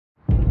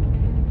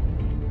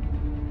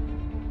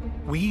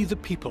We, the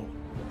people,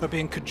 are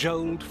being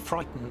cajoled,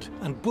 frightened,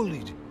 and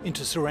bullied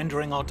into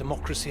surrendering our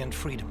democracy and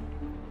freedom.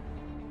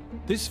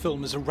 This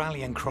film is a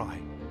rallying cry.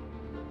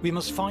 We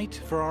must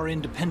fight for our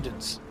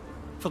independence,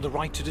 for the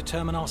right to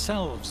determine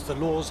ourselves the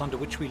laws under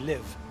which we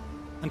live,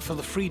 and for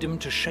the freedom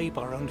to shape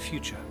our own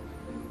future.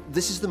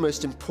 This is the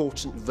most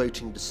important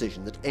voting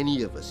decision that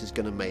any of us is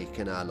going to make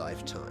in our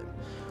lifetime.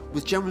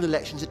 With general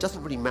elections, it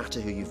doesn't really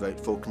matter who you vote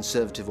for,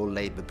 Conservative or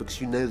Labour,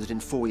 because you know that in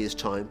 4 years'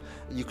 time,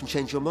 you can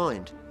change your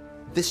mind.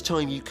 This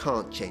time you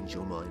can't change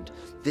your mind.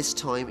 This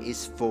time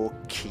is for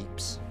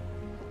keeps.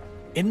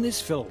 In this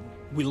film,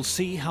 we'll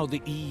see how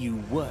the EU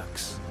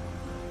works.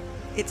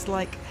 It's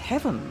like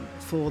heaven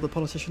for the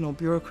politician or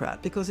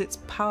bureaucrat because it's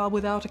power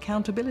without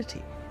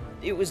accountability.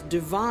 It was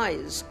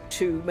devised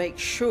to make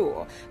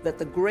sure that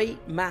the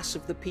great mass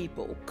of the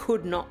people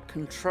could not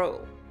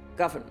control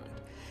government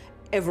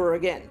ever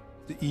again.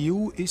 The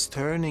EU is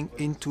turning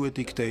into a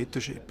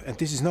dictatorship, and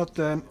this is not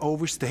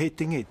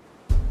overstating it.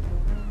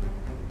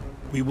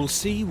 We will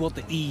see what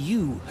the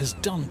EU has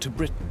done to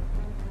Britain.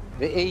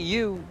 The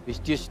EU has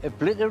just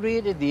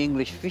obliterated the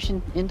English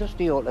fishing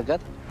industry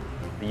altogether.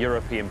 The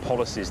European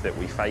policies that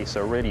we face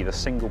are really the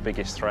single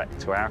biggest threat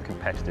to our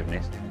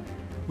competitiveness.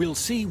 We'll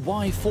see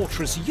why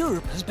Fortress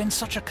Europe has been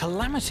such a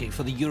calamity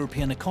for the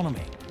European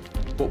economy.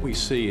 What we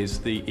see is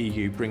the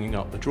EU bringing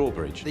up the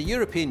drawbridge. The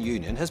European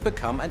Union has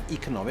become an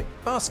economic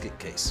basket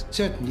case.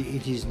 Certainly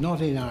it is not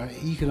in our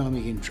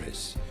economic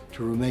interests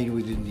to remain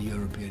within the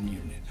European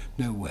Union.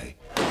 No way.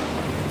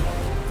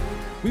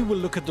 We will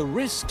look at the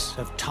risks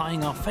of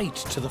tying our fate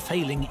to the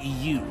failing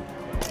EU.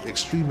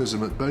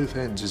 Extremism at both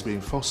ends is being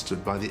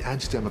fostered by the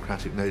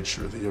anti-democratic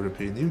nature of the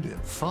European Union.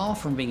 Far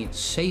from being it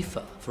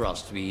safer for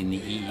us to be in the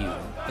EU,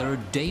 there are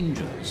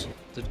dangers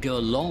that go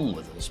along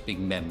with us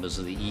being members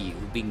of the EU,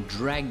 being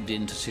dragged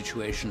into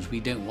situations we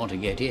don't want to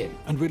get in.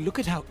 And we'll look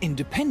at how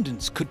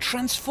independence could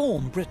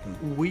transform Britain.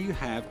 We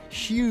have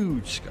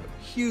huge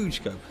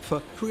scope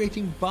for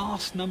creating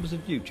vast numbers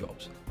of new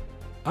jobs.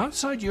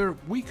 Outside Europe,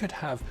 we could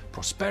have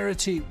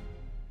prosperity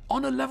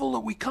on a level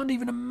that we can't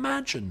even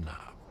imagine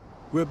now.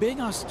 We're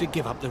being asked to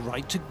give up the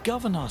right to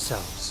govern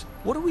ourselves.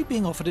 What are we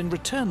being offered in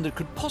return that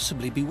could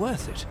possibly be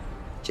worth it?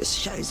 Just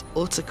shows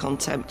utter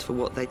contempt for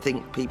what they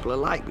think people are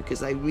like, because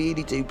they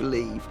really do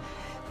believe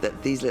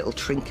that these little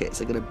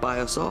trinkets are going to buy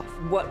us off.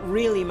 What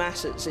really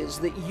matters is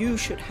that you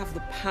should have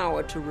the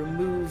power to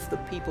remove the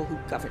people who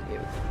govern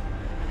you.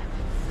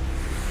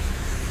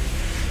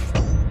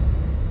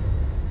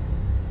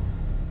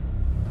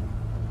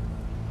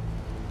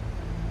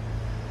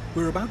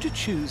 We're about to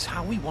choose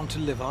how we want to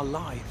live our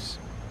lives.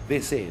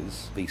 This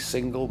is the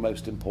single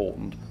most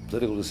important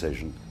political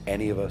decision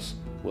any of us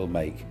will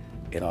make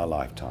in our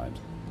lifetimes.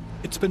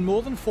 It's been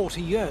more than 40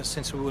 years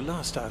since we were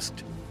last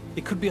asked.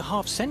 It could be a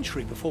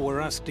half-century before we're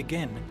asked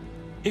again,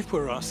 if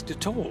we're asked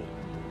at all.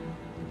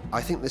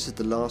 I think this is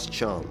the last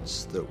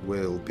chance that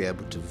we'll be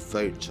able to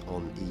vote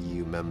on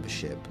EU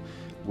membership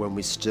when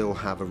we still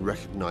have a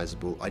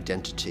recognisable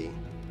identity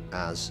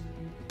as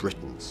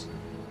Britons.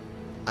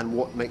 And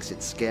what makes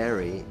it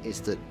scary is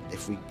that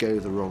if we go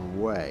the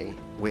wrong way,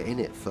 we're in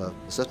it for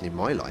certainly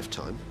my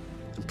lifetime,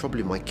 and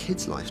probably my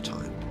kids'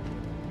 lifetime.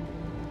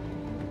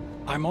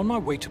 I'm on my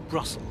way to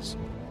Brussels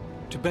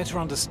to better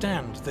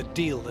understand the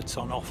deal that's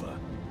on offer.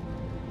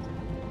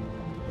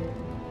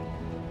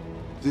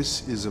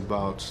 This is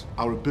about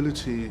our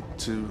ability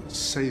to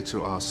say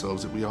to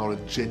ourselves that we are a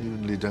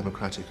genuinely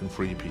democratic and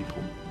free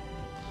people.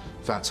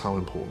 That's how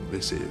important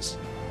this is.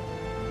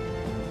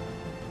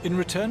 In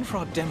return for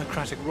our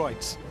democratic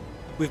rights,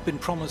 we've been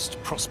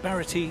promised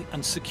prosperity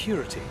and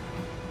security.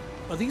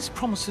 Are these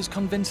promises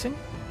convincing?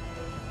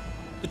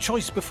 The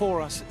choice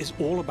before us is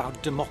all about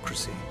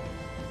democracy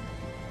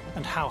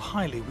and how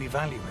highly we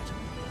value it.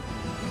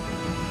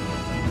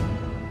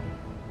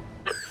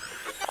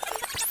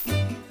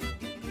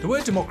 The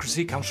word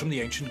democracy comes from the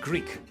ancient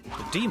Greek.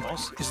 The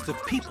demos is the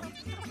people.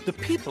 The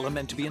people are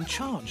meant to be in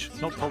charge,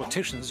 not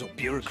politicians or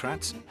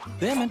bureaucrats.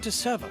 They're meant to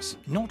serve us,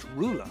 not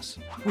rule us.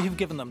 We have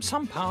given them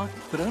some power,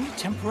 but only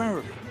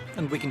temporarily,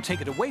 and we can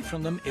take it away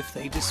from them if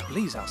they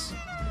displease us.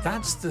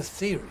 That's the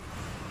theory.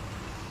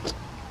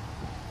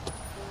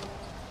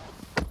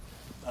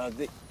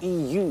 The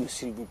EU,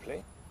 s'il vous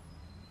plaît.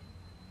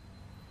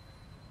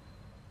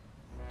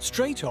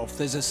 Straight off,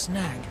 there's a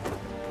snag.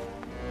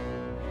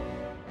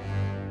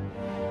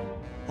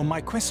 On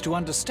my quest to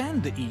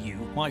understand the EU,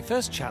 my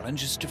first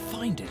challenge is to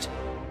find it.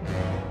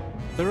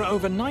 There are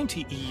over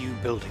 90 EU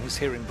buildings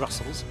here in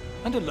Brussels,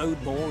 and a load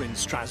more in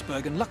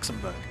Strasbourg and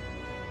Luxembourg.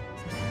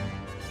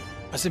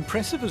 As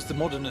impressive as the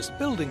modernist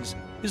buildings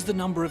is the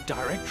number of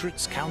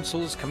directorates,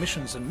 councils,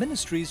 commissions and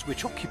ministries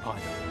which occupy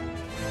them.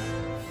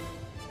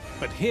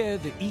 But here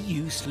the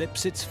EU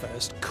slips its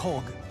first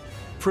cog.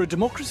 For a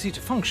democracy to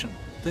function,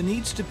 there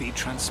needs to be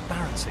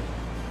transparency.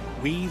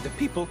 We, the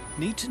people,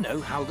 need to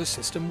know how the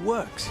system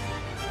works.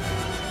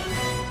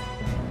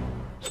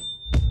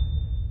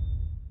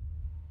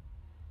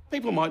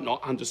 People might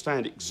not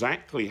understand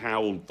exactly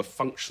how the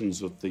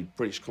functions of the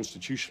British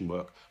Constitution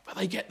work, but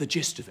they get the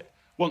gist of it.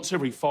 Once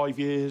every 5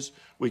 years,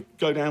 we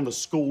go down the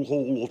school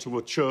hall or to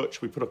a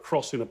church, we put a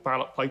cross in a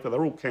ballot paper,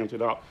 they're all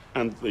counted up,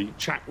 and the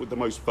chap with the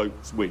most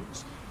votes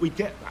wins. We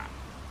get that.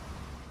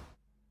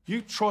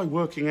 You try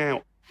working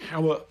out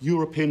how a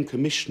European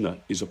Commissioner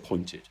is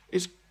appointed.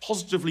 It's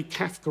positively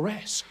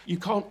Kafkaesque. You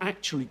can't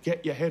actually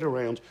get your head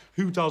around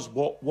who does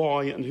what,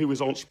 why, and who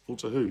is answerable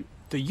to who.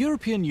 The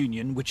European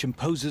Union, which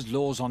imposes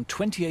laws on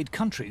 28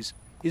 countries,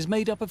 is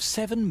made up of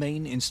 7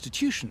 main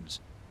institutions,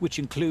 which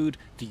include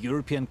the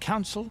European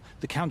Council,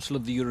 the Council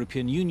of the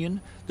European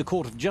Union, the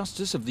Court of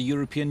Justice of the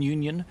European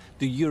Union,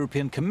 the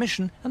European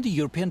Commission, and the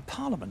European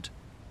Parliament.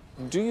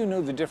 Do you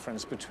know the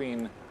difference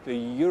between the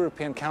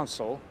European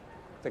Council,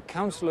 the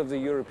Council of the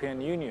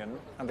European Union,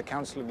 and the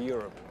Council of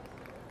Europe?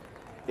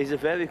 It's a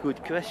very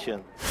good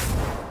question.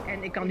 Tell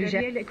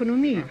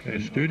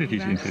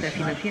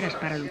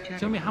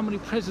me how many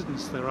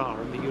presidents there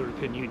are in the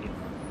European Union.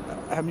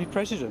 How many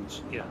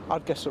presidents? Yeah.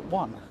 I'd guess at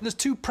 1. There's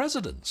 2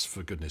 presidents,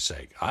 for goodness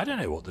sake. I don't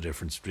know what the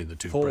difference between the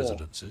 2 4.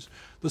 presidents is.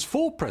 There's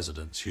 4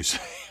 presidents, you say.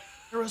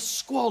 There are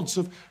squads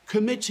of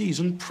committees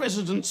and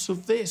presidents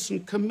of this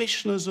and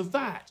commissioners of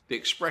that. The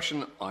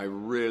expression I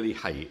really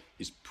hate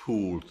is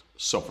pooled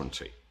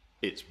sovereignty.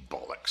 It's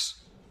bollocks.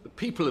 The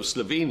people of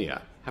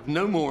Slovenia have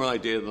no more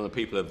idea than the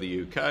people of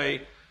the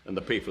UK and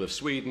the people of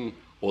Sweden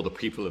or the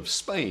people of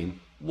Spain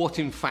what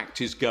in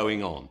fact is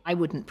going on. I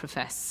wouldn't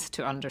profess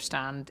to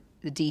understand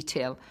the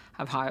detail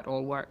of how it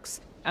all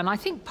works. And I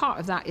think part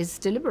of that is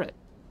deliberate.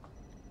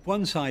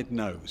 One side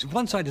knows. If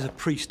one side is a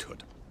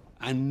priesthood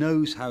and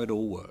knows how it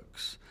all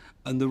works,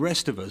 and the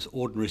rest of us,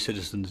 ordinary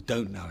citizens,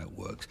 don't know how it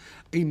works,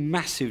 a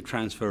massive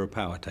transfer of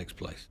power takes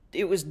place.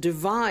 It was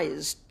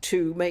devised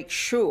to make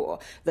sure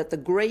that the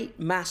great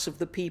mass of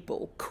the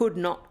people could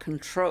not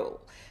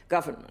control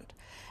government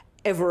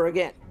ever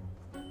again.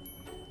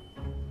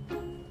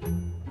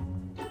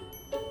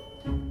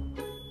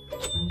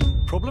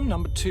 Problem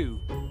number 2.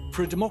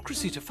 For a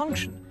democracy to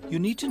function, you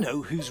need to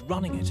know who's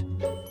running it.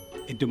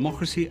 A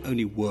democracy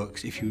only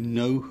works if you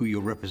know who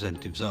your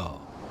representatives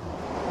are.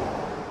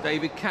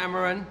 David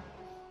Cameron,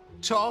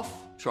 tough,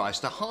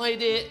 tries to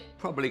hide it,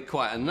 probably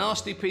quite a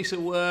nasty piece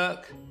of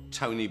work.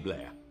 Tony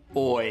Blair,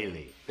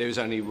 oily. There is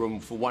only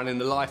room for one in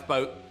the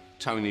lifeboat,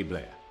 Tony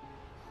Blair.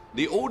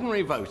 The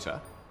ordinary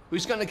voter,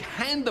 who's going to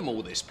hand them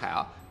all this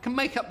power, can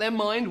make up their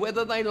mind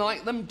whether they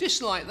like them,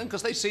 dislike them,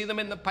 because they see them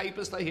in the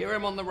papers, they hear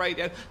them on the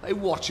radio, they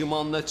watch them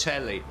on the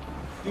telly.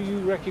 Do you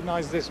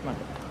recognise this man?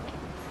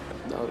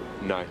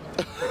 No.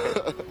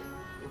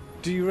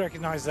 Do you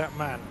recognise that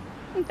man?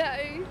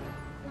 No.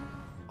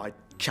 I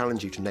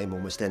challenge you to name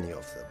almost any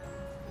of them.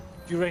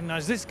 Do you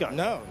recognise this guy?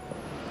 No.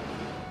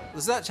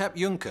 There's that chap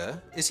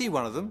Juncker. Is he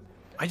one of them?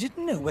 I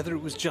didn't know whether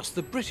it was just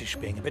the British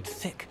being a bit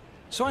thick,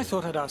 so I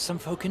thought I'd ask some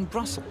folk in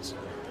Brussels.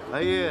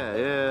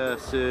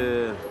 Yes.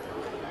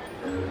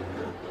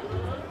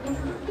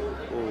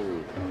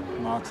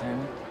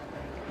 Martin.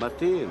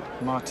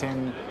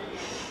 Martin.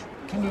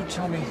 Can you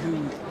tell me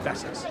who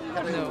that is?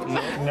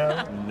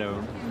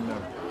 No.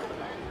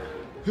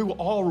 Who are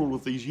all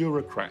of these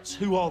Eurocrats?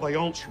 Who are they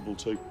answerable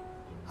to?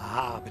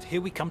 Ah, but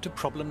here we come to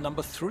problem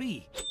number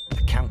 3.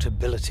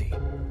 Accountability.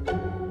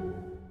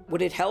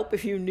 Would it help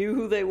if you knew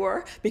who they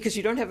were? Because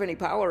you don't have any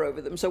power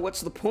over them, so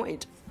what's the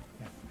point?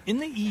 In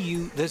the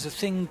EU, there's a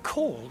thing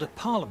called a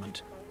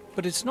parliament,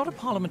 but it's not a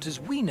parliament as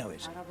we know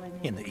it.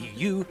 In the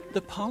EU,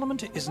 the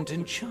parliament isn't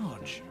in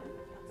charge.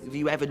 Have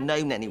you ever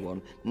known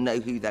anyone know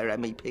who their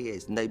MEP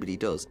is? Nobody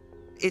does.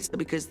 It's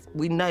because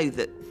we know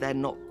that they're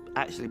not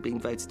actually being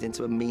voted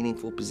into a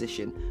meaningful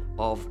position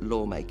of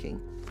lawmaking.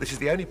 This is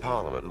the only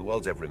parliament the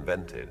world's ever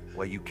invented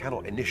where you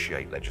cannot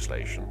initiate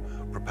legislation,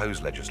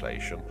 propose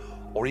legislation,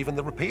 or even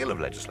the repeal of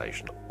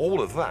legislation.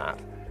 All of that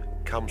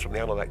comes from the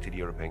unelected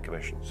European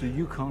Commission. So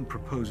you can't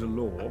propose a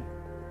law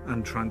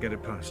and try and get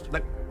it passed? No,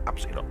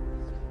 absolutely not.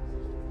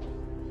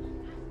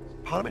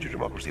 Parliamentary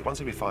democracy, once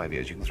every 5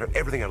 years, you can throw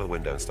everything out of the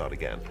window and start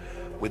again.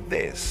 With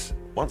this,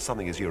 once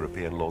something is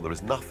European law, there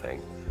is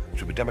nothing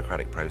through a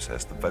democratic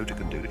process the voter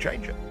can do to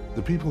change it.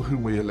 The people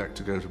whom we elect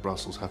to go to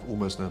Brussels have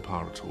almost no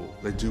power at all.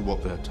 They do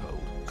what they're told.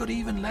 Got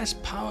even less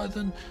power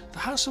than the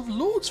House of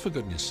Lords, for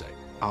goodness sake.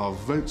 Our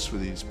votes for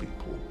these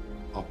people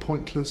are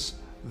pointless.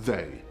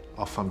 They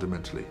are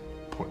fundamentally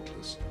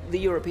pointless. The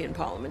European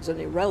Parliament's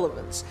an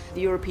irrelevance.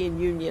 The European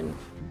Union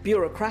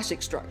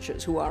bureaucratic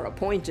structures, who are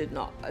appointed,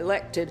 not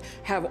elected,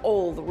 have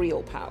all the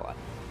real power.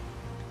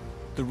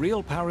 The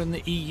real power in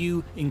the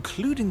EU,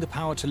 including the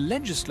power to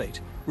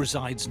legislate,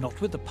 resides not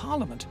with the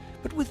Parliament,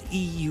 but with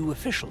EU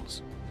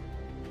officials.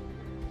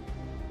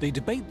 They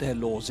debate their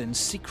laws in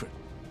secret.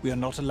 We are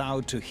not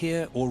allowed to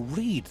hear or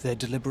read their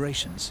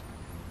deliberations.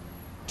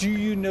 Do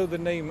you know the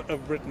name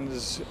of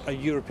Britain's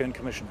European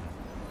Commissioner?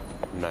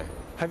 No.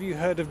 Have you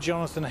heard of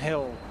Jonathan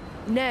Hill?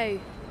 No.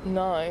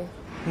 No.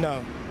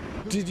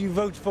 Did you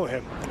vote for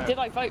him? No. Did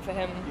I vote for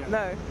him?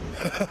 Yeah.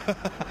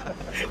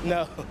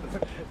 No. No.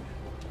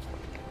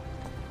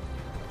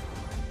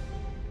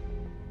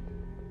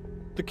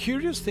 The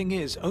curious thing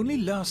is, only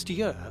last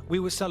year we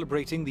were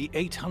celebrating the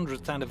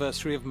 800th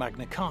anniversary of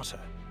Magna Carta,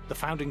 the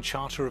founding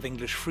charter of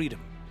English freedom.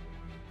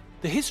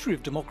 The history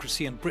of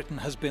democracy in Britain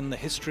has been the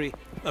history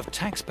of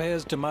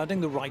taxpayers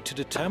demanding the right to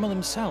determine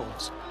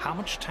themselves how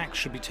much tax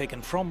should be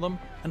taken from them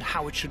and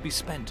how it should be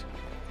spent.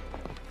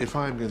 If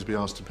I'm going to be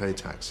asked to pay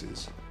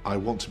taxes, I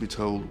want to be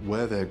told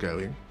where they're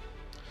going,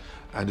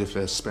 and if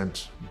they're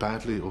spent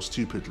badly or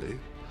stupidly,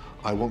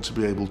 I want to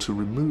be able to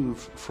remove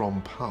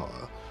from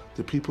power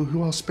the people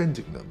who are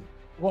spending them.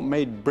 What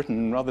made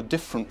Britain rather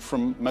different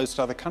from most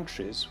other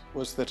countries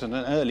was that at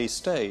an early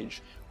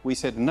stage we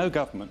said no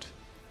government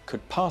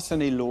could pass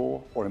any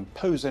law or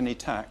impose any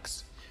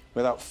tax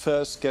without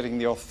first getting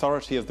the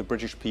authority of the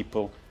British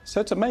people. So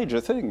it's a major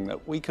thing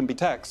that we can be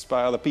taxed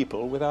by other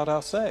people without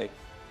our say.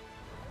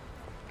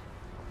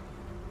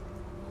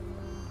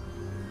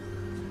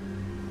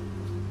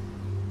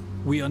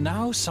 We are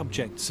now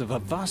subjects of a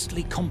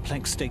vastly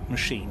complex state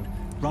machine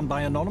run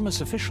by anonymous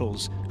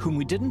officials whom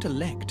we didn't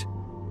elect,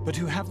 but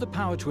who have the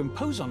power to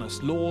impose on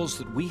us laws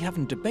that we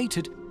haven't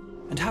debated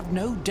and have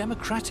no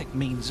democratic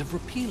means of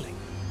repealing.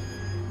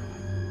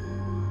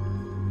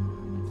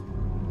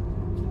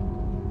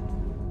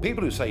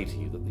 People who say to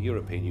you that the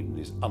European Union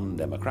is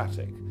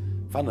undemocratic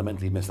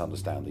fundamentally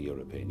misunderstand the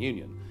European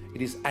Union.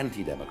 It is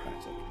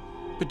anti-democratic.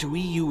 But to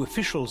EU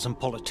officials and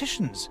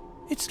politicians,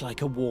 it's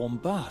like a warm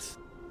bath.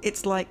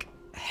 It's like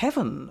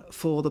heaven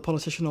for the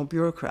politician or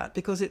bureaucrat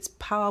because it's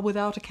power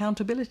without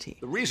accountability.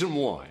 The reason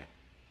why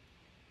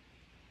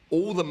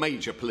all the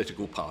major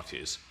political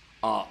parties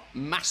are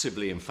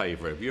massively in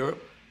favour of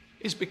Europe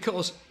is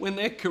because when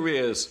their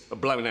careers are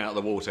blown out of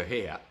the water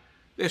here,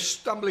 they're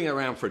stumbling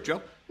around for a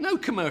job. No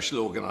commercial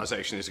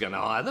organisation is going to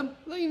hire them.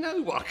 They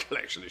know what a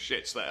collection of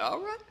shits they are,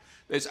 right?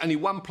 There's only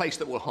one place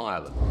that will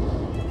hire them.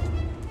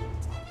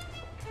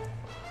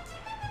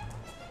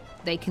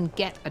 They can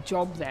get a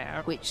job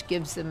there, which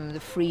gives them the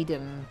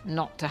freedom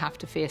not to have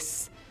to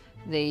face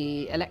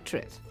the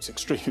electorate. It's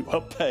extremely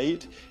well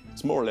paid,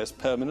 it's more or less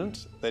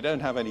permanent, they don't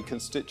have any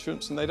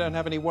constituents and they don't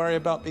have any worry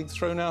about being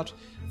thrown out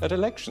at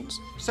elections.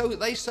 So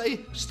they say,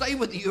 stay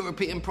with the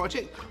European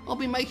project, I'll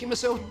be making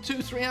myself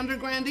 200-300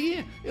 grand a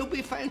year. It'll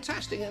be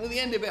fantastic, and at the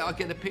end of it I'll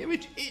get a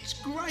peerage. It's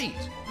great.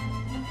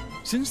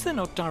 Since they're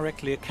not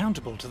directly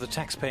accountable to the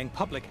tax-paying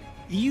public,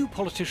 EU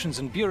politicians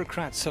and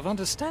bureaucrats have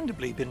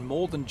understandably been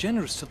more than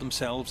generous to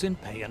themselves in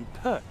pay and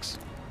perks.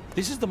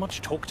 This is the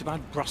much talked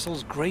about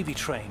Brussels gravy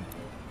train,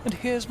 and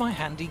here's my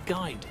handy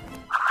guide.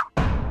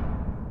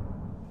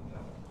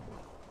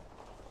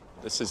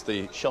 This is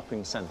the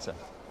shopping centre.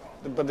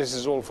 But this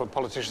is all for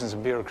politicians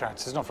and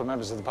bureaucrats, it's not for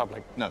members of the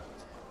public. No.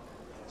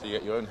 So you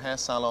get your own hair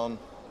salon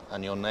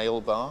and your nail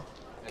bar.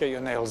 Get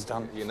your nails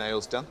done. Your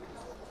nails done.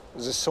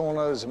 There's a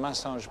sauna, there's a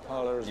massage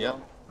parlour as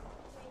well.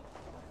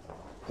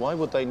 Why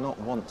would they not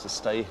want to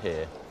stay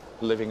here,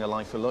 living a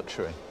life of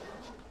luxury?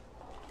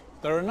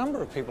 There are a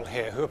number of people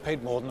here who are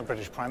paid more than the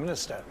British Prime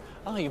Minister.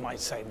 Ah, you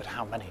might say, but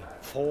how many?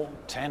 4,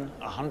 10,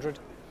 100?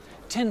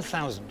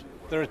 10,000.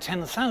 There are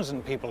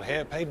 10,000 people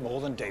here paid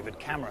more than David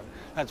Cameron.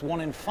 That's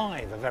 1 in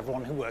 5 of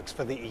everyone who works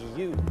for the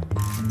EU.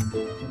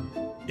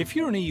 If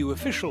you're an EU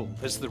official,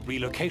 there's the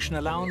relocation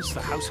allowance,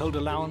 the household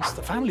allowance,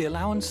 the family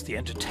allowance, the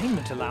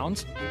entertainment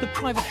allowance, the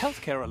private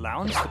healthcare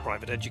allowance, the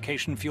private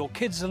education for your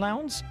kids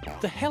allowance.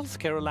 The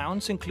healthcare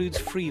allowance includes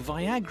free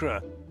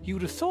Viagra. You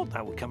would have thought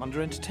that would come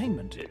under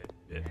entertainment.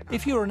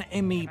 If you're an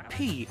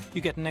MEP,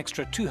 you get an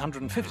extra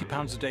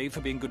 £250 a day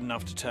for being good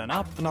enough to turn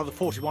up, another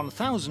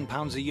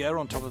 £41,000 a year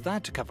on top of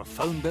that to cover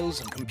phone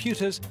bills and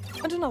computers,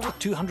 and another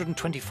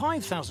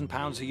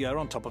 £225,000 a year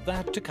on top of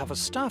that to cover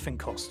staffing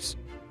costs,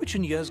 which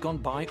in years gone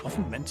by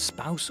often meant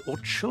spouse or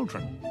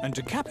children. And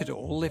to cap it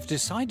all, they've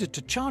decided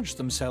to charge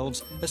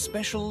themselves a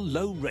special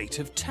low rate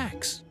of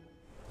tax.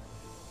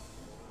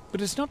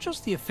 But it's not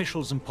just the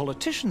officials and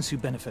politicians who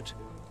benefit.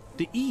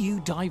 The EU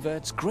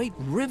diverts great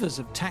rivers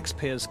of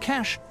taxpayers'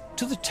 cash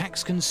to the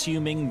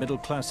tax-consuming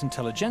middle-class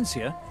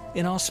intelligentsia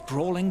in our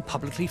sprawling,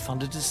 publicly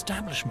funded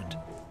establishment.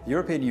 The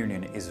European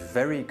Union is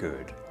very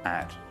good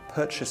at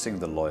purchasing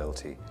the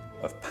loyalty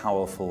of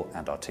powerful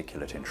and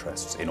articulate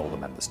interests in all the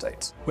member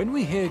states. When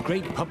we hear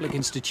great public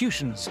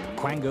institutions,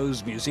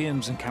 quangos,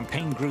 museums and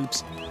campaign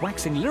groups,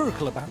 waxing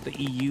lyrical about the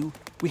EU,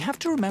 we have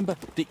to remember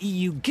the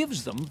EU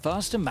gives them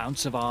vast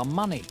amounts of our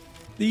money.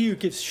 The EU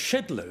gives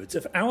shed loads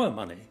of our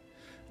money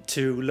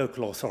to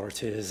local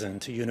authorities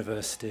and to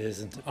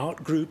universities and to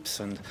art groups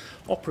and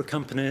opera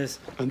companies.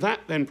 And that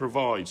then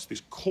provides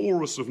this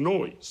chorus of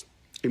noise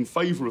in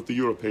favour of the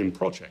European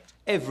project.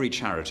 Every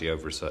charity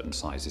over a certain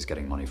size is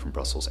getting money from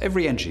Brussels,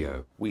 every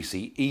NGO. We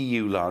see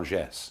EU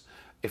largesse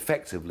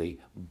effectively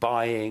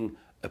buying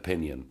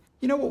opinion.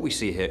 You know, what we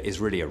see here is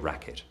really a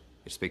racket.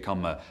 It's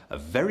become a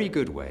very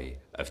good way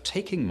of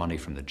taking money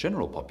from the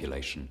general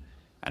population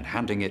and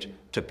handing it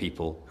to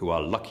people who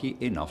are lucky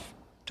enough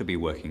to be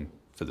working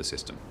for the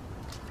system.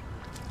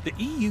 The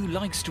EU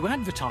likes to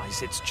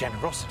advertise its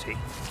generosity.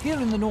 Here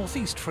in the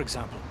northeast, for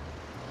example.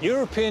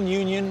 European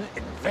Union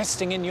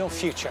investing in your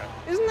future.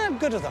 Isn't that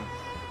good of them?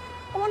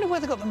 I wonder where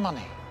they got the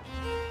money.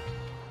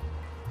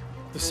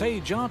 The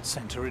Sage Arts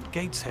Centre at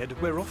Gateshead,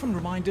 we're often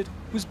reminded,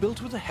 was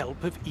built with the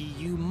help of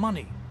EU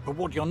money. But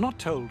what you're not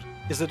told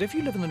is that if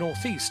you live in the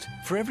northeast,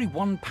 for every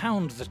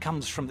 £1 that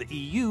comes from the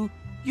EU,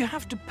 you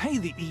have to pay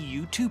the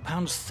EU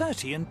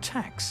 £2.30 in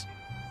tax.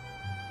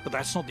 But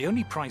that's not the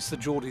only price the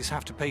Geordies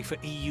have to pay for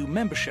EU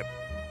membership.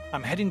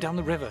 I'm heading down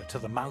the river to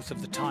the mouth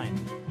of the Tyne.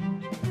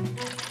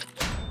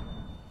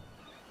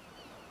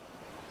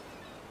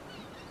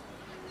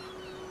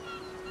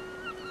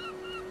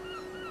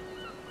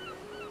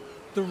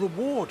 The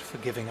reward for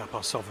giving up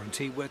our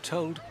sovereignty, we're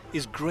told,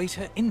 is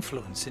greater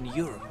influence in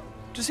Europe.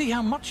 To see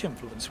how much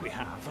influence we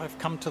have, I've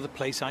come to the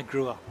place I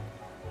grew up.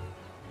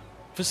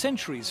 For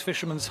centuries,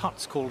 fishermen's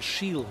huts called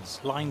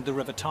shields lined the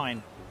River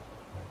Tyne.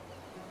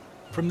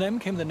 From them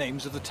came the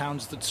names of the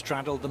towns that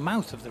straddled the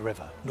mouth of the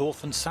river,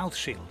 North and South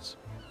Shields.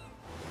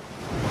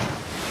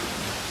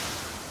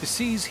 The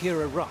seas here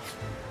are rough,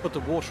 but the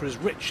water is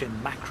rich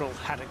in mackerel,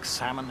 haddock,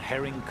 salmon,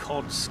 herring,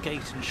 cod,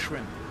 skate and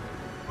shrimp.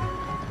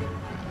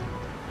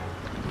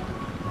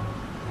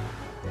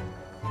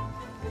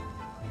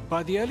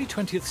 By the early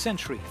 20th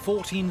century,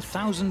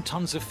 14,000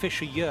 tons of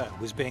fish a year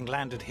was being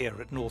landed here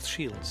at North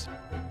Shields.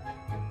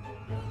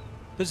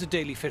 There's a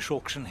daily fish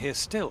auction here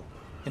still,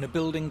 in a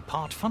building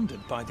part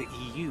funded by the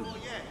EU.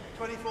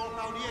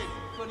 £24 in,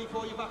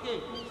 24 you back in,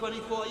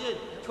 24 in,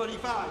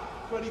 25,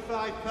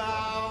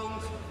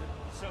 £25.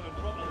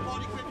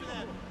 40 quid for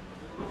them.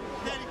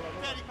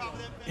 30 pound for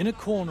them. In a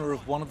corner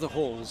of one of the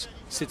halls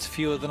sits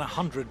fewer than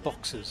 100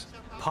 boxes,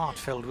 part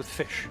filled with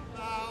fish.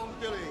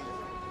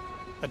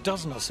 A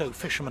dozen or so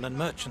fishermen and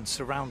merchants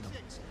surround them.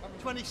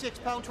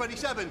 £26,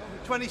 27,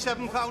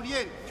 £27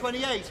 yen,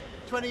 28,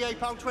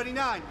 £28,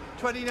 29,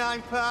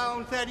 £29,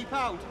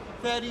 £30,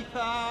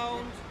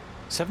 £30.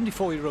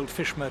 74-year-old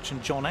fish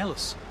merchant John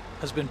Ellis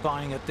has been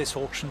buying at this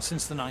auction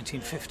since the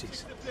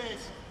 1950s.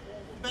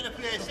 Better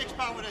place,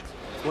 £6 with it.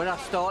 When I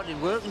started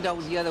working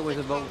down here, there was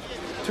about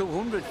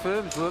 200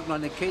 firms working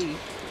on the quay.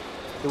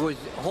 There was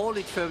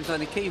haulage firms on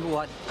the quay who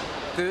had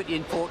 30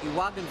 and 40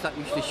 wagons that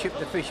used to ship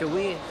the fish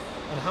away.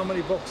 And how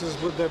many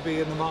boxes would there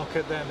be in the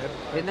market then?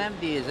 In them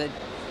days,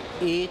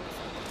 8,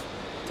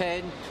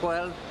 10,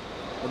 12,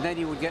 and then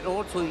you would get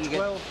also, you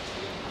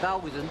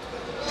 12,000.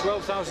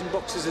 12,000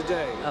 boxes a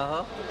day?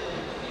 Uh-huh.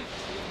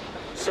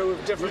 So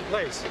of different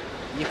place?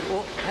 You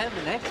have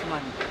the next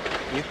man,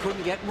 you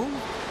couldn't get moved.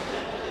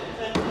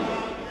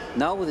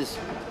 Now with this,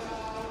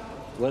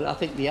 well, I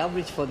think the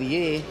average for the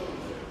year,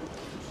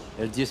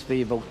 it'll just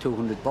be about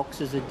 200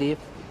 boxes a day.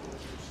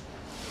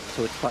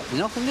 So it's quite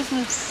nothing, isn't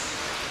it?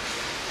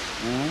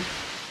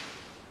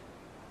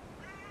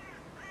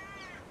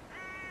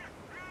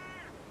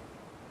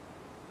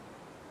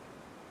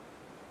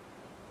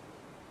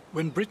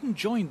 When Britain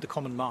joined the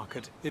common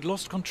market, it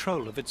lost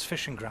control of its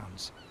fishing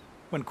grounds.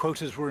 When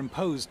quotas were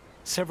imposed,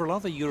 several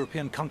other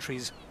European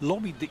countries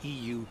lobbied the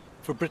EU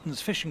for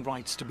Britain's fishing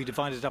rights to be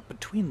divided up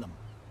between them.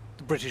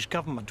 The British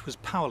government was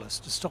powerless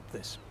to stop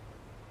this.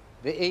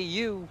 The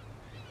EU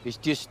has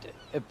just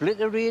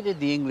obliterated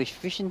the English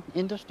fishing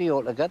industry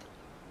altogether.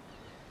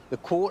 The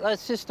quota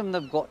system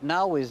they've got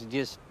now is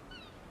it's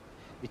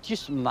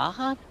just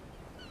mad.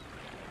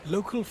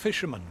 Local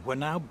fishermen were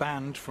now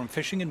banned from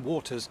fishing in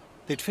waters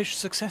they'd fished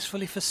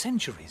successfully for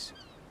centuries.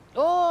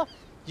 Oh,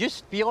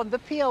 just beyond the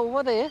pier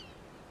over there.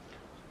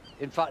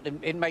 In fact,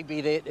 it might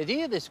be there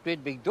today, this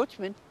great big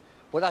Dutchman.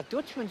 Well, that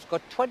Dutchman's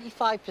got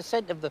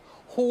 25% of the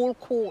whole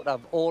quota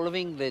of all of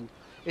England.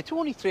 It's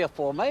only 3 or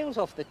 4 miles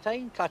off the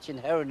Tyne, catching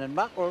herring and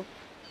mackerel.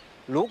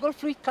 Local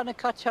fleet can't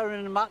catch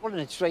herring and mackerel,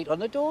 and it's right on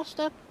the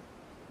doorstep.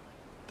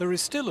 There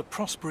is still a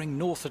prospering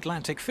North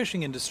Atlantic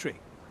fishing industry,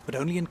 but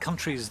only in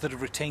countries that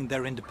have retained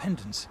their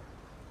independence.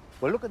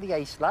 Well, look at the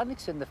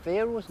Icelandics and the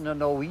Faroes and the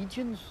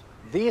Norwegians.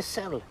 They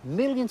sell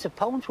millions of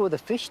pounds worth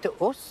of fish to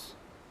us.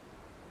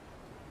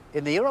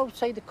 And they're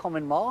outside the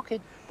common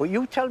market. But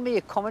you tell me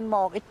a common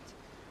market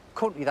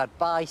country that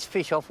buys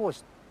fish off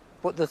us,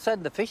 but they'll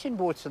send the fishing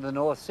boats to the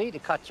North Sea to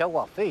catch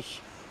our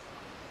fish.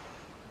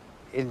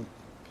 And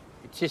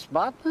it's just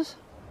madness.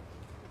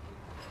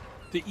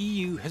 The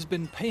EU has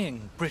been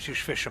paying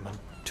British fishermen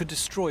to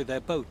destroy their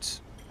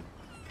boats.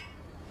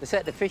 They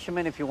said the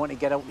fishermen, if you want to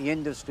get out the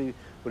industry,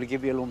 will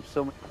give you a lump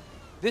sum.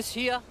 This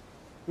here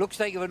looks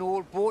like an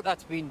old boat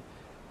that's been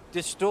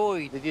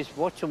destroyed. They just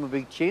watch them with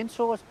big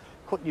chainsaws,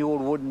 cutting the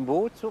old wooden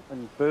boats up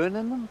and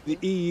burning them. The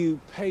EU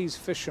pays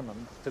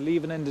fishermen to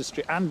leave an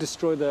industry and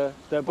destroy their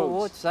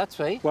boats. That's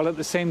right. While at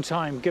the same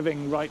time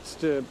giving rights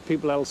to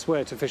people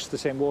elsewhere to fish the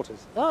same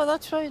waters. Oh,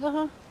 that's right,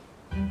 uh-huh.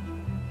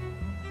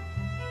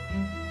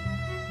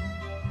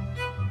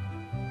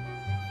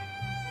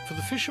 For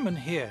the fishermen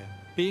here,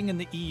 being in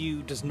the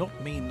EU does not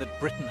mean that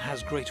Britain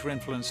has greater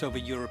influence over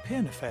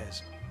European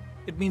affairs.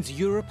 It means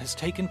Europe has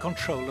taken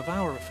control of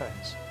our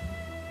affairs.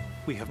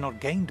 We have not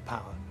gained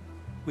power,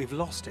 we've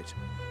lost it.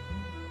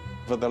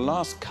 For the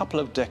last couple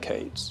of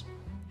decades,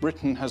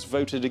 Britain has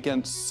voted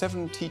against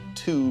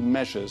 72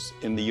 measures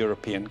in the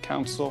European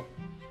Council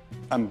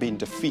and been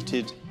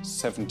defeated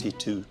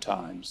 72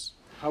 times.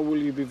 How will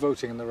you be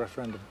voting in the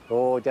referendum?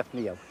 Oh,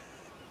 definitely out.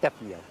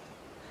 Definitely out.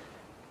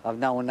 I've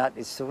known that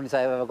as soon as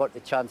I ever got the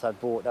chance, I'd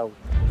vote out.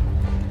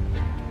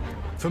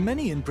 For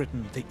many in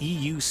Britain, the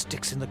EU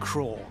sticks in the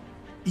craw.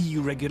 EU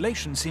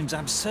regulation seems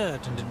absurd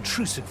and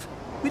intrusive.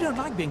 We don't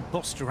like being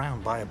bossed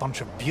around by a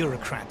bunch of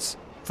bureaucrats.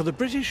 For the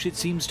British, it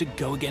seems to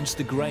go against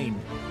the grain.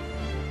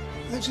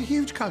 There's a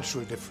huge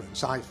cultural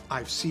difference.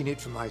 I've seen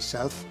it for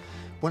myself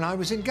when I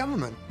was in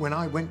government, when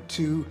I went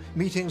to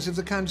meetings of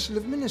the Council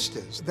of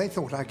Ministers. They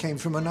thought I came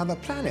from another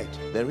planet.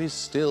 There is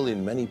still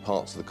in many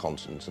parts of the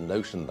continent a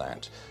notion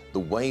that the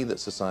way that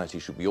society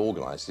should be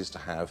organised is to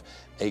have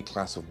a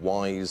class of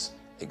wise,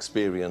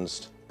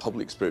 experienced,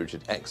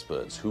 public-spirited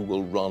experts who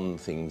will run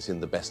things in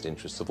the best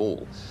interests of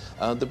all.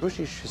 The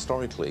British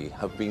historically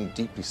have been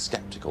deeply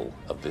sceptical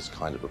of this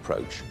kind of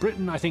approach.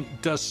 Britain, I think,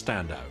 does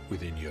stand out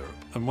within Europe,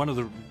 and one of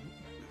the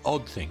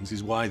odd things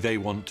is why they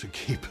want to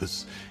keep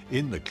us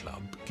in the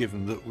club,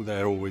 given that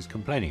they're always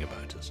complaining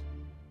about us.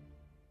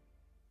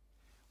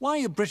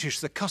 Why are British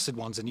the cussed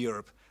ones in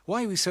Europe?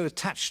 Why are we so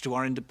attached to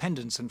our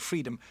independence and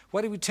freedom?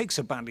 Why do we take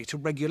so badly to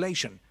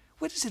regulation?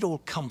 Where does it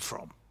all come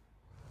from?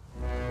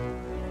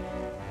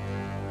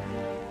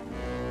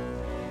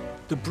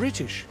 The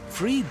British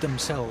freed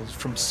themselves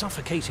from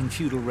suffocating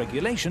feudal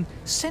regulation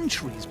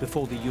centuries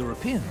before the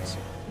Europeans.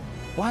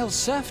 While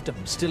serfdom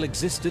still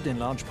existed in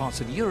large parts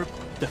of Europe,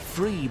 the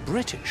free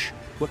British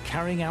were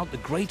carrying out the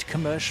great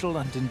commercial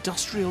and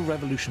industrial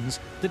revolutions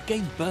that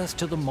gave birth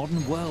to the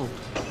modern world.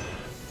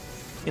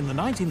 In the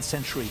 19th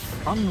century,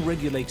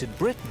 unregulated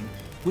Britain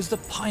was the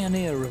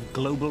pioneer of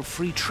global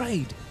free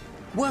trade,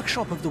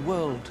 workshop of the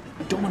world,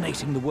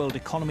 dominating the world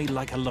economy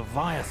like a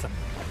leviathan.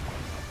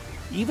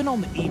 Even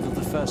on the eve of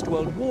the First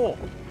World War,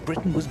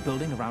 Britain was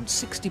building around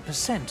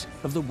 60%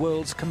 of the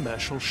world's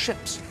commercial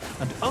ships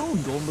and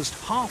owned almost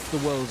half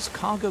the world's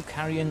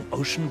cargo-carrying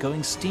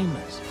ocean-going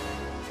steamers.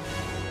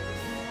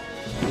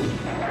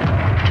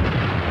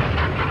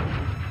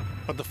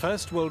 But the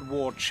First World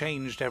War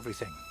changed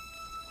everything.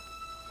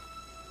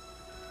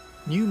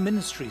 New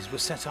ministries were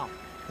set up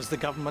as the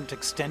government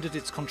extended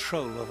its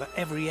control over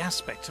every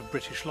aspect of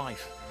British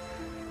life.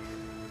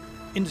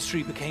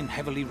 Industry became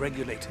heavily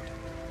regulated.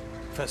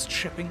 First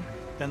shipping,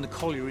 then the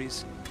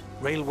collieries,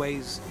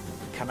 railways,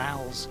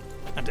 canals,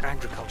 and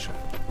agriculture.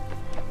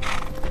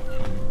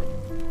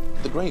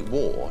 The Great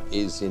War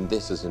is, in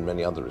this as in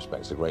many other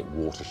respects, a great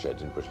watershed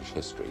in British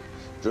history.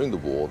 During the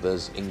war,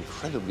 there's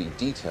incredibly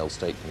detailed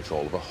state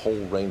control of a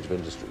whole range of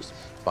industries.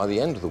 By the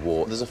end of the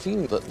war, there's a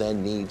feeling that there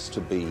needs to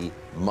be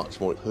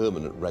much more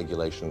permanent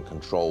regulation and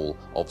control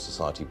of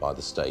society by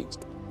the state.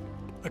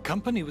 A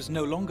company was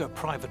no longer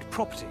private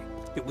property.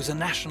 It was a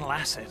national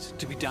asset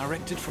to be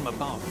directed from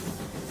above.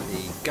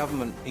 The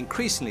government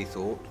increasingly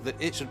thought that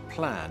it should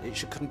plan, it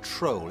should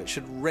control, it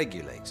should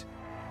regulate.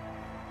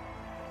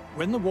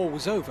 When the war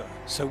was over,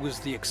 so was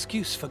the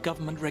excuse for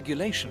government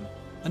regulation,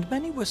 and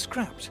many were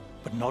scrapped,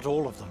 but not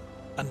all of them,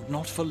 and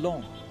not for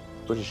long.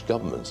 British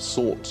government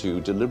sought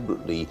to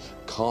deliberately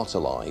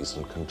cartelise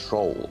and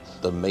control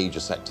the major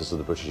sectors of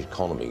the British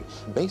economy,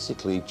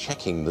 basically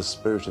checking the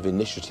spirit of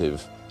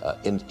initiative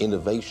and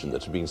innovation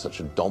that had been such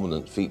a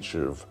dominant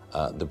feature of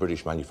the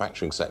British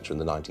manufacturing sector in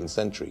the 19th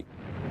century.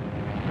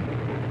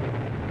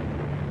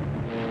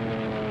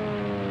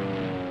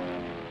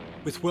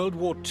 With World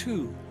War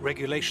II,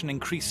 regulation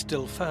increased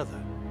still further.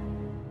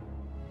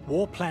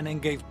 War planning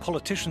gave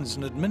politicians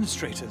and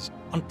administrators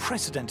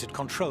unprecedented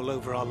control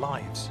over our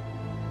lives.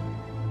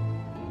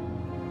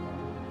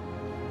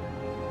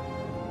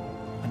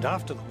 And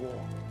after the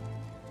war,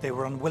 they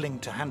were unwilling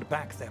to hand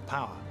back their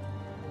power.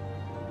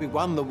 We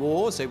won the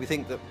war, so we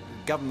think that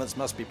governments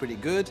must be pretty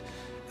good,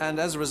 and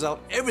as a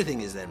result,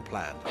 everything is then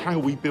planned. How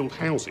we build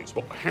houses,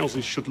 what the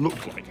houses should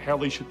look like, how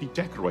they should be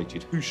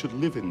decorated, who should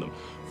live in them.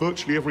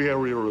 Virtually every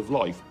area of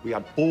life, we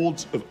had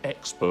boards of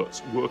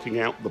experts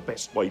working out the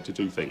best way to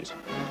do things.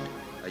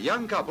 A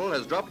young couple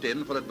has dropped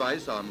in for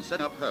advice on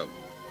setting up home.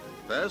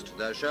 First,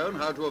 they're shown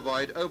how to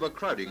avoid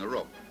overcrowding a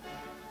room.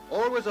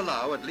 Always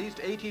allow at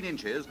least 18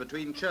 inches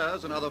between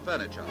chairs and other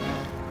furniture.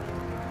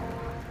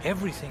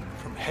 Everything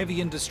from heavy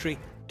industry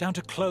down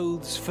to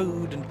clothes,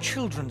 food, and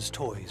children's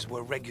toys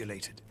were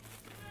regulated.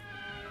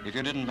 If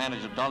you didn't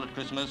manage a doll at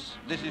Christmas,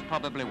 this is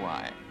probably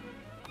why.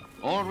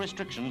 All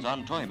restrictions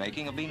on toy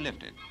making have been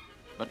lifted,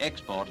 but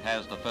export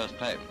has the first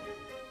claim.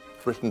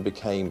 Britain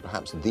became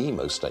perhaps the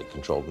most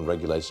state-controlled and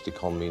regulated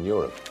economy in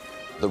Europe.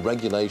 The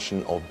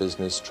regulation of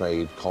business,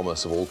 trade,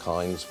 commerce of all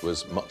kinds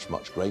was much,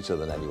 much greater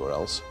than anywhere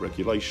else.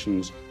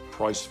 Regulations,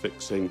 price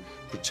fixing,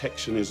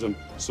 protectionism,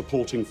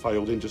 supporting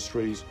failed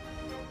industries.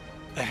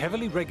 A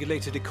heavily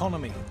regulated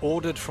economy,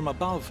 ordered from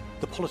above,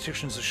 the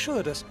politicians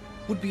assured us,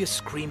 would be a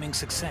screaming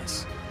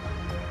success.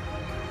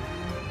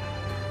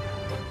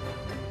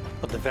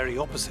 But the very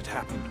opposite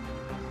happened.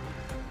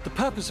 The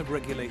purpose of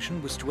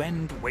regulation was to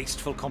end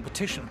wasteful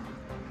competition,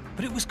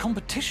 but it was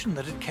competition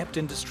that had kept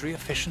industry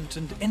efficient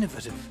and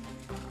innovative.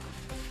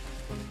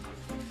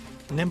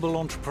 Nimble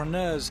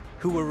entrepreneurs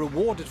who were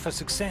rewarded for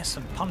success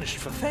and punished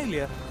for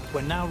failure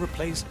were now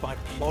replaced by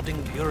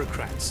plodding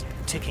bureaucrats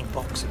ticking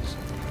boxes.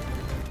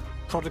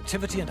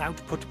 Productivity and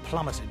output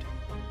plummeted.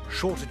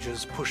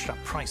 Shortages pushed up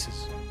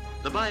prices.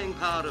 the buying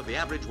power of the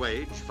average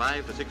wage,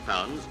 £5 to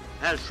 £6,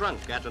 has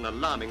shrunk at an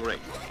alarming rate.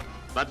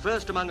 But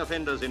first among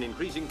offenders in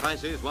increasing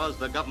prices was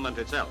the government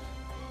itself.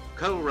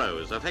 Coal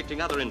rose,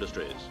 affecting other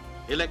industries.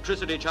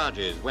 Electricity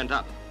charges went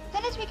up.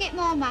 Then as we get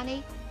more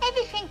money,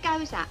 everything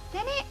goes up,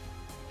 doesn't it?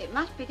 It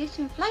must be this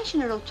inflation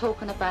they're all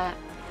talking about.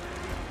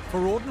 For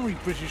ordinary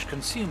British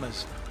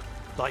consumers,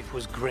 life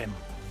was grim.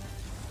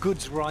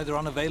 Goods were either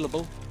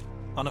unavailable,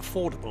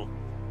 unaffordable,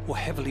 or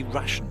heavily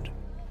rationed.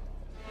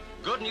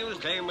 Good news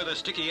came with a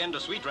sticky end to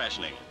sweet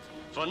rationing.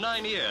 For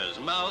 9 years,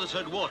 mouths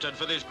had watered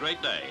for this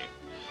great day.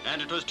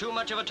 And it was too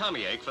much of a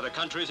tummy ache for the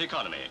country's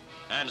economy.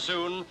 And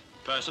soon,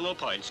 personal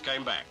points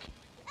came back.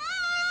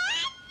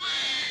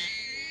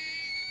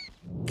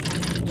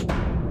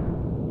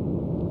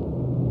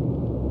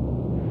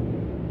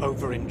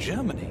 Over in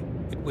Germany,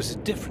 it was a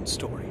different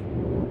story.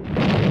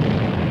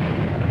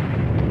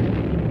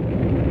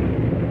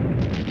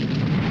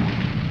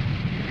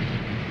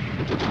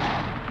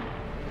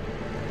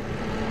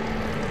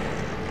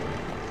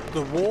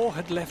 The war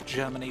had left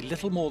Germany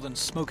little more than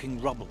smoking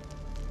rubble.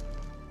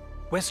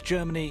 West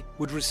Germany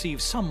would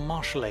receive some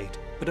martial aid,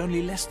 but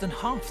only less than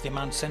half the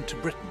amount sent to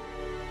Britain.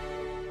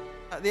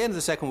 At the end of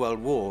the Second World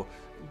War,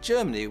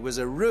 Germany was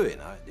a ruin.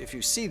 If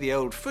you see the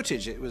old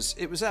footage, it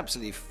was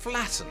absolutely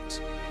flattened.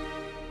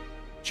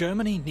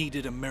 Germany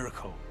needed a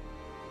miracle,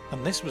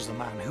 and this was the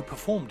man who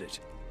performed it.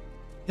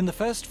 In the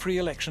first free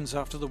elections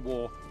after the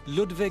war,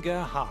 Ludwig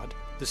Erhard,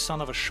 the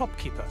son of a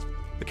shopkeeper,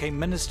 became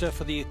Minister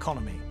for the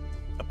Economy,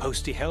 a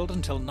post he held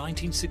until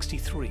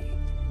 1963.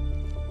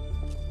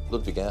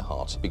 Ludwig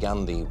Erhard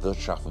began the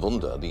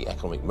Wirtschaftswunder, the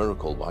economic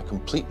miracle, by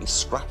completely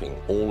scrapping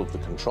all of the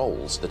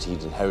controls that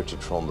he'd inherited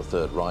from the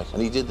Third Reich,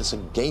 and he did this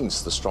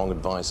against the strong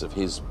advice of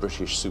his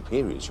British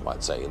superiors, you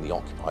might say, in the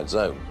occupied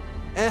zone.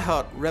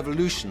 Erhard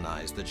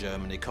revolutionized the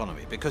German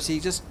economy because he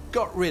just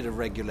got rid of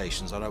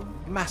regulations on a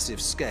massive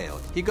scale.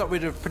 He got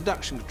rid of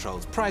production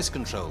controls, price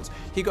controls.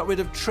 He got rid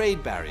of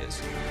trade barriers.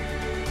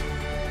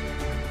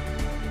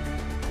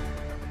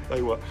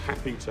 They were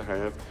happy to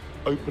have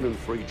open and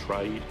free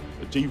trade,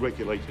 a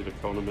deregulated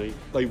economy.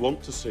 They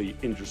want to see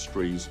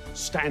industries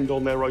stand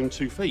on their own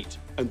 2 feet,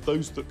 and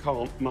those that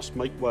can't must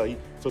make way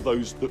for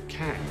those that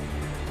can.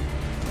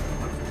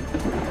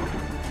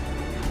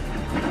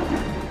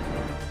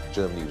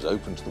 Germany was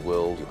open to the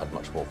world. You had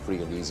much more free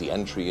and easy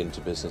entry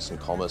into business and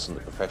commerce and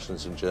the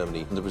professions in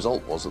Germany. And the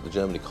result was that the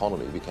German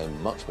economy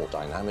became much more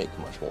dynamic,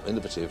 much more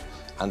innovative,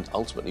 and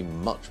ultimately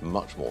much,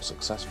 much more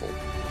successful.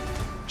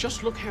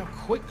 Just look how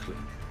quickly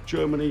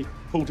Germany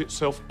pulled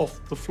itself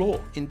off the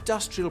floor.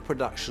 Industrial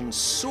production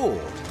soared.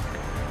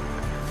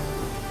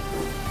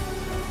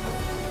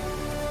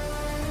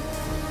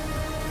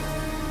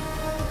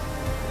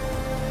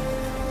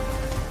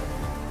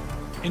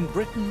 In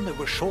Britain, there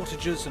were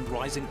shortages and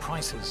rising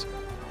prices.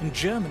 In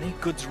Germany,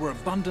 goods were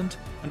abundant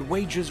and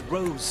wages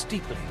rose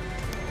steeply.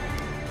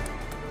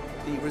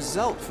 The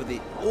result for the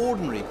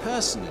ordinary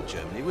person in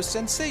Germany was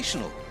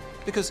sensational,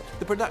 because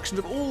the production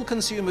of all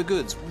consumer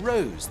goods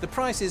rose, the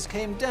prices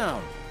came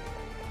down.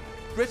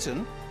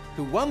 Britain,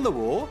 who won the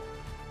war,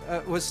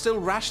 was still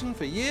rationed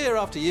for year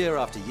after year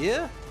after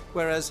year,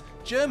 whereas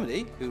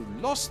Germany, who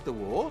lost the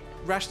war,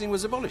 rationing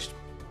was abolished.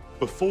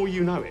 Before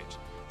you know it,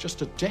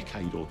 just a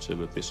decade or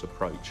two of this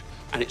approach,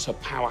 and it's a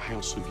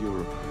powerhouse of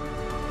Europe.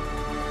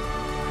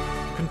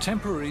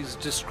 Contemporaries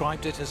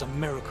described it as a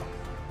miracle.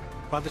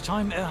 By the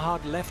time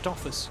Erhard left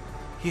office,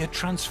 he had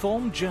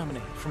transformed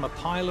Germany from a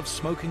pile of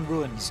smoking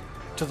ruins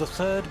to the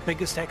third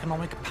biggest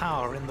economic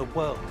power in the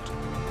world.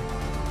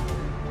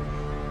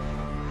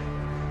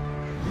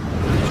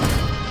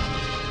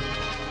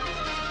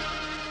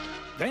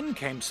 Then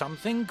came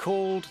something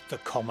called the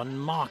common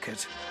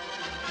market.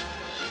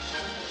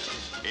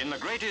 In the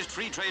greatest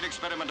free trade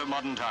experiment of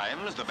modern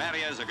times, the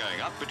barriers are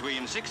going up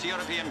between 6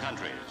 European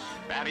countries.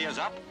 Barriers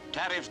up,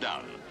 tariffs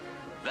down.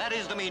 That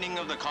is the meaning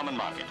of the common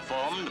market,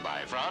 formed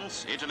by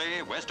France,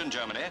 Italy, Western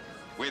Germany,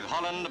 with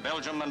Holland,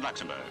 Belgium and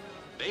Luxembourg.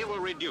 They will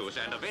reduce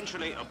and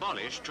eventually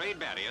abolish trade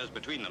barriers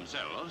between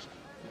themselves,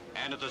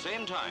 and at the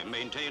same time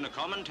maintain a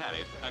common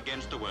tariff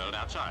against the world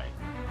outside.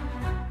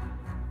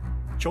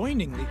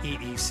 Joining the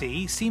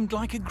EEC seemed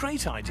like a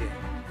great idea.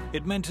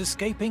 It meant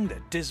escaping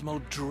the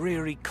dismal,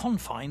 dreary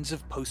confines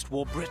of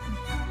post-war Britain.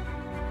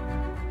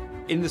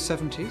 In the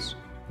 70s,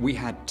 we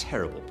had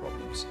terrible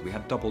problems. We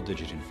had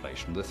double-digit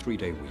inflation, the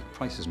 3-day week,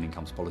 prices and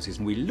incomes policies,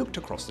 and we looked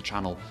across the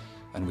channel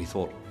and we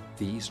thought,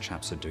 these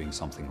chaps are doing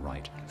something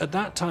right. At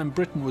that time,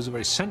 Britain was a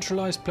very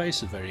centralised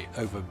place, a very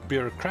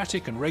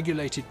over-bureaucratic and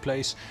regulated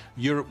place.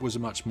 Europe was a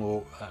much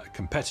more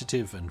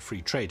competitive and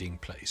free-trading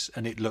place,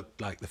 and it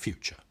looked like the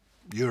future.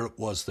 Europe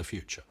was the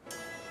future.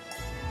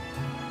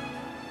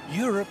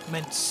 Europe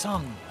meant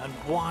sun and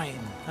wine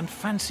and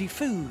fancy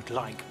food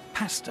like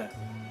pasta.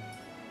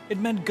 It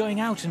meant going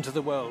out into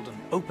the world and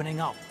opening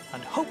up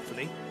and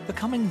hopefully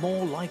becoming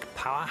more like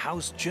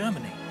powerhouse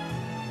Germany.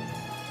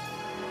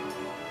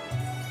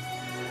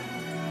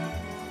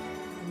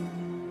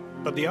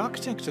 But the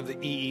architect of the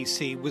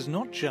EEC was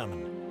not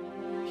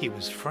German. He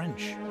was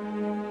French.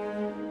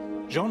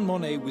 Jean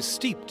Monnet was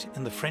steeped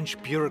in the French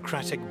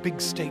bureaucratic big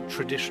state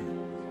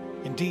tradition.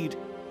 Indeed,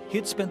 he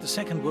had spent the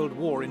Second World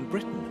War in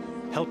Britain,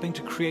 helping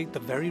to create the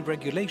very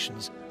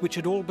regulations which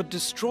had all but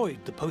destroyed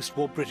the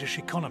post-war British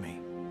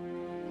economy.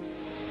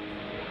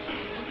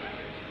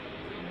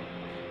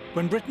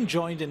 When Britain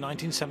joined in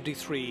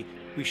 1973,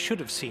 we should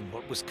have seen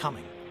what was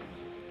coming.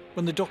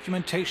 When the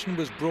documentation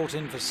was brought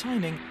in for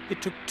signing,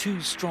 it took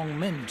 2 strong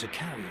men to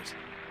carry it.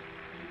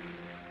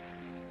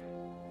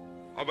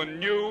 Of a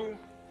new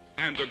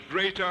and a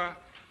greater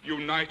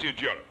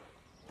united Europe.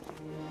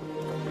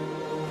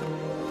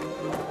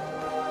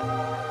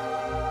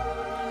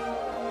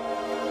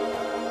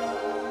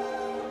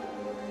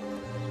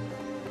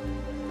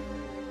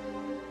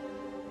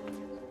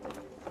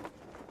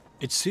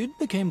 It soon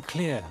became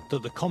clear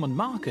that the common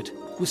market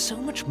was so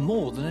much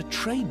more than a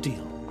trade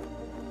deal.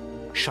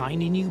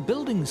 Shiny new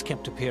buildings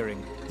kept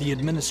appearing, the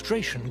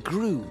administration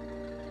grew,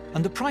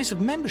 and the price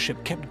of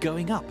membership kept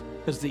going up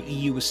as the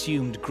EU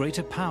assumed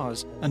greater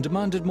powers and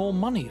demanded more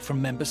money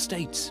from member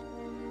states.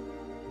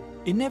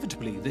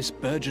 Inevitably, this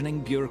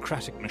burgeoning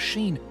bureaucratic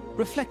machine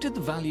reflected the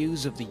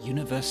values of the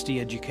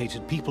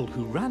university-educated people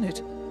who ran it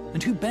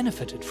and who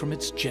benefited from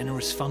its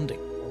generous funding.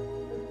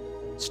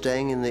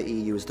 Staying in the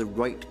EU is the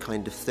right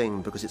kind of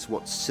thing because it's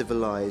what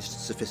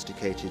civilized,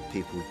 sophisticated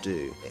people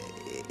do.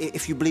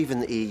 If you believe in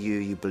the EU,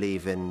 you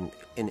believe in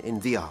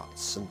the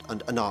arts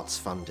and arts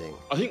funding.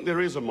 I think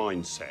there is a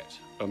mindset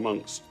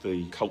amongst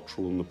the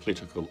cultural and the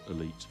political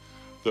elite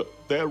that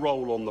their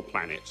role on the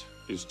planet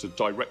is to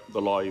direct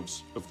the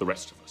lives of the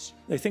rest of us.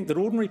 They think that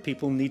ordinary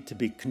people need to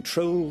be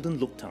controlled and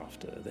looked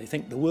after. They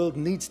think the world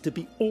needs to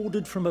be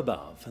ordered from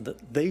above and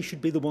that they should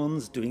be the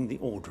ones doing the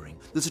ordering.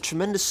 There's a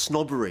tremendous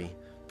snobbery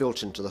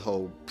built into the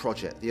whole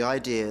project. The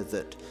idea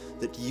that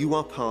you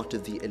are part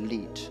of the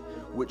elite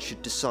which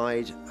should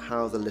decide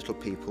how the little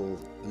people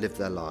live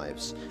their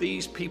lives.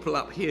 These people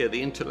up here,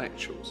 the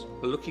intellectuals,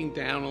 are looking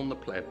down on the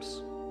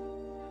plebs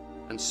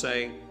and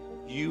saying,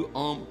 you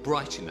aren't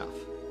bright enough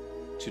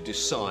to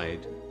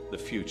decide the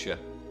future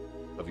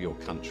of your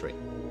country.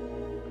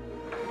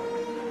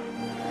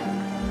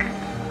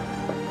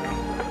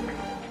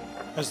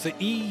 As the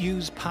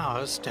EU's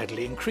powers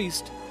steadily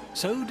increased,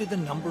 so did the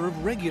number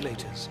of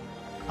regulators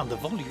and the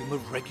volume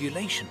of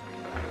regulation.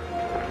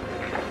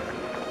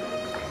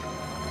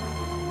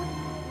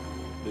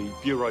 The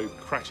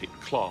bureaucratic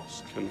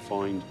class can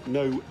find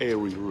no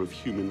area of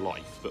human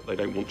life that they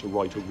don't want to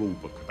write a rule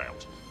book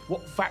about.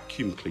 What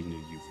vacuum cleaner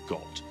you've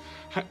got,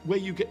 where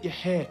you get your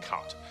hair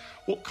cut,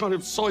 what kind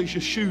of size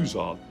your shoes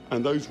are,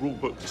 and those rule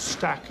books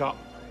stack up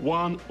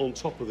one on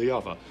top of the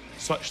other,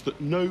 such that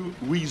no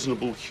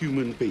reasonable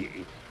human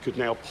being could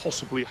now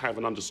possibly have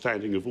an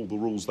understanding of all the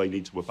rules they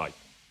need to obey.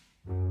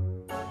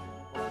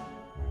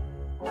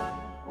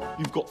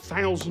 You've got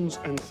thousands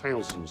and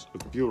thousands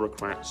of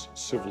bureaucrats,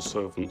 civil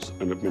servants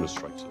and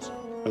administrators,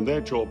 and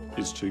their job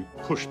is to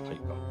push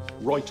paper,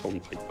 write on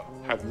paper,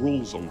 have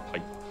rules on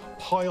paper,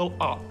 pile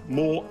up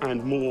more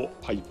and more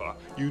paper.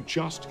 You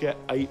just get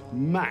a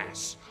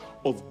mass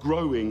of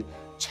growing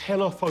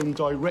telephone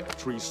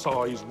directory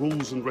size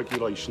rules and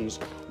regulations,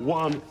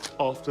 one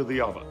after the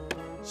other,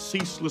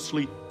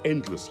 ceaselessly,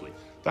 endlessly.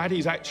 That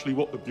is actually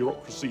what the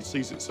bureaucracy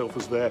sees itself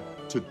as there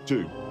to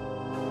do.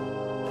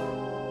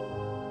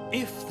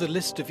 If the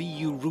list of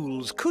EU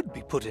rules could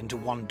be put into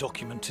one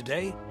document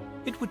today,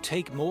 it would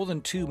take more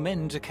than 2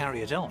 men to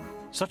carry it on.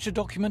 Such a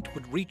document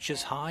would reach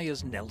as high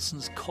as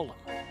Nelson's column.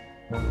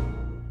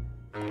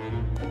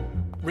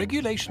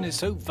 Regulation is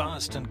so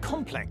vast and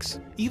complex,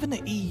 even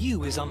the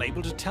EU is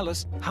unable to tell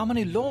us how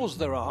many laws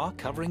there are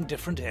covering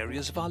different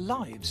areas of our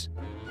lives.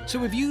 So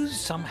we've used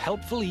some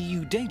helpful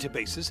EU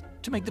databases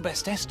to make the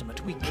best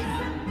estimate we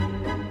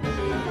can.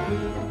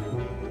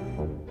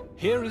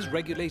 Here is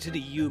regulated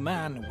EU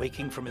man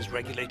waking from his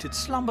regulated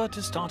slumber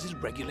to start his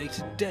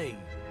regulated day.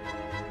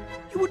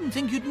 You wouldn't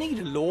think you'd need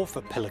a law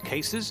for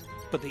pillowcases,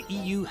 but the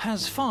EU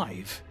has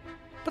 5.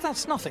 But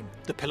that's nothing.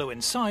 The pillow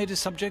inside is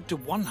subject to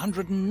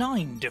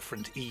 109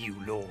 different EU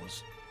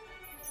laws.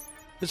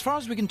 As far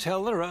as we can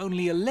tell, there are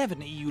only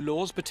 11 EU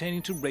laws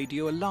pertaining to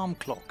radio alarm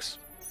clocks.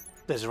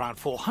 There's around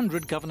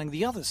 400 governing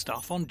the other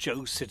stuff on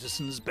Joe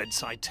Citizen's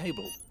bedside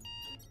table.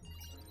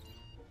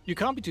 You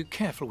can't be too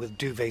careful with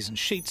duvets and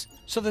sheets,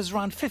 so there's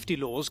around 50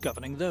 laws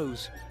governing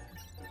those.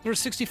 There are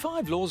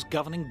 65 laws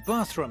governing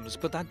bathrooms,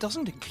 but that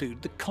doesn't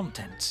include the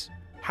contents.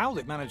 How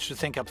they've managed to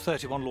think up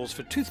 31 laws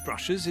for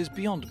toothbrushes is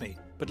beyond me,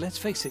 but let's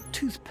face it,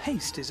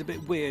 toothpaste is a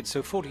bit weird,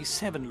 so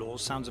 47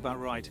 laws sounds about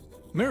right.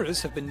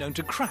 Mirrors have been known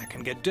to crack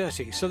and get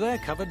dirty, so they're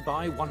covered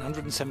by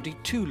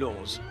 172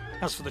 laws.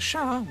 As for the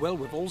shower, well,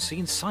 we've all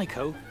seen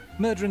Psycho.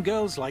 Murdering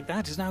girls like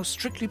that is now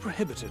strictly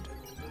prohibited.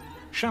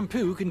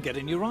 Shampoo can get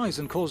in your eyes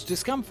and cause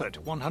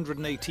discomfort,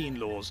 118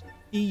 laws.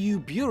 EU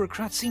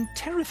bureaucrats seem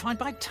terrified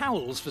by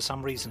towels for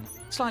some reason,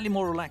 slightly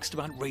more relaxed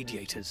about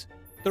radiators.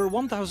 There are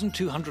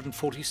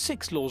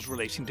 1,246 laws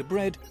relating to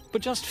bread,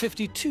 but just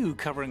 52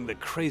 covering the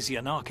crazy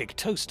anarchic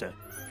toaster.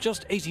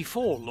 Just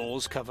 84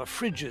 laws cover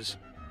fridges,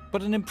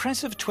 but an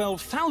impressive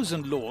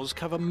 12,000 laws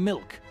cover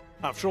milk.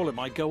 After all, it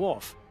might go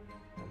off.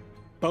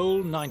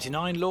 Bowl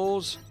 99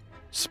 laws,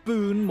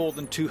 spoon more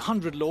than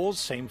 200 laws,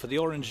 same for the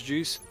orange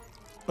juice.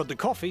 But the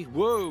coffee,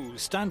 whoa,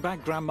 stand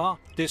back grandma,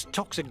 this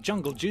toxic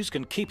jungle juice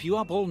can keep you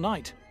up all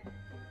night.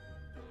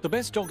 The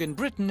best dog in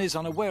Britain is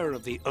unaware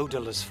of the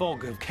odourless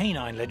fog of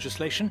canine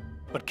legislation,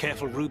 but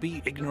careful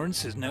Ruby,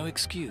 ignorance is no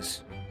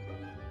excuse.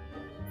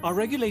 Our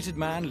regulated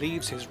man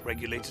leaves his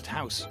regulated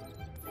house.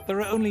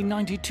 There are only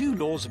 92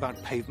 laws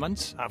about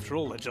pavements, after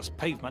all they're just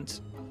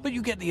pavements, but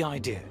you get the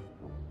idea.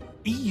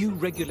 EU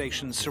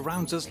regulation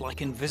surrounds us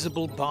like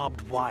invisible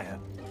barbed wire.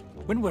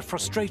 When we're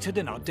frustrated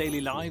in our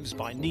daily lives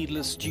by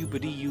needless,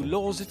 stupid EU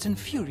laws, it's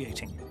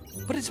infuriating.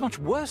 But it's much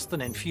worse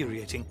than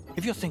infuriating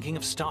if you're thinking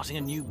of starting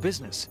a new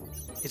business.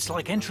 It's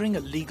like entering a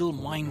legal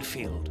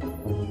minefield.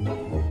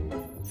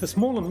 For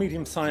small and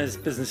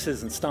medium-sized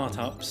businesses and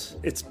startups,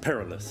 it's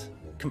perilous.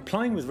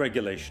 Complying with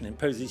regulation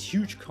imposes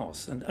huge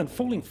costs, and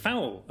falling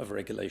foul of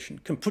regulation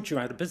can put you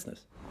out of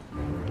business.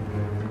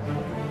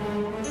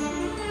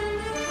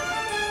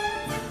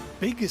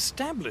 Big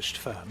established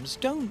firms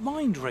don't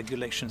mind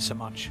regulation so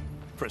much.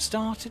 For a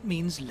start, it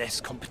means less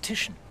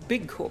competition.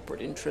 Big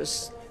corporate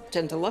interests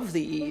tend to love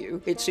the EU.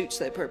 It suits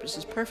their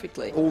purposes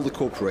perfectly. All the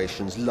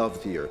corporations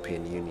love the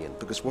European Union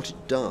because what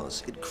it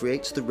does, it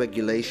creates the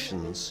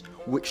regulations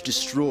which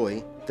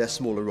destroy their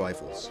smaller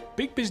rivals.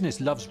 Big business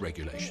loves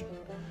regulation.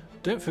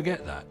 Don't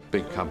forget that.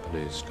 Big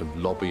companies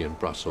can lobby in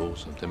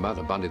Brussels, and the amount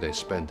of money they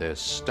spend there is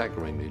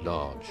staggeringly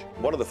large.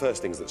 One of the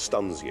first things that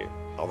stuns you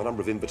are the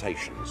number of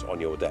invitations on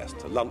your desk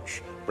to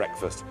lunch,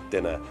 breakfast,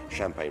 dinner,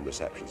 champagne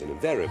receptions, and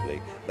invariably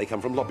they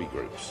come from lobby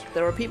groups.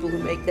 There are people who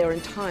make their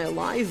entire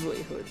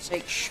livelihoods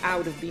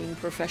out of being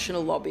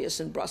professional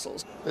lobbyists in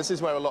Brussels. This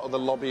is where a lot of the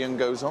lobbying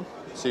goes on.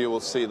 So you will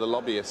see the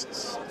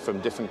lobbyists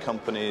from different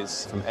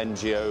companies, from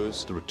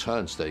NGOs. The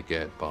returns they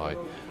get by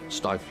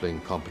stifling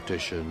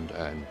competition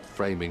and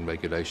framing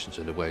regulations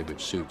in a way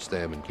which suits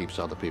them and keeps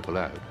other people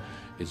out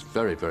is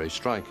very, very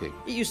striking.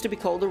 It used to be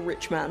called a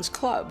rich man's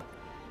club,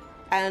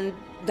 and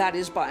that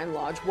is by and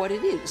large what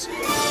it is.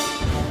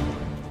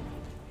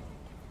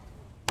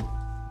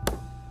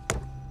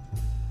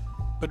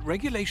 But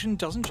regulation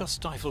doesn't just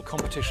stifle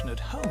competition at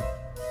home.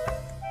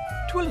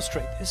 To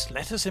illustrate this,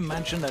 let us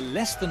imagine a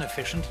less than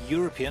efficient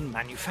European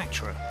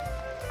manufacturer.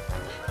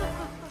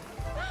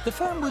 The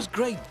firm was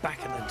great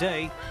back in the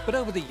day, but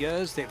over the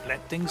years they've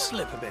let things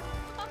slip a bit.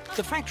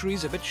 The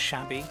factory's a bit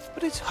shabby,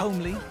 but it's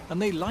homely,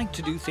 and they like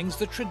to do things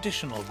the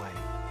traditional way.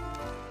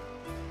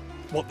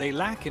 What they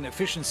lack in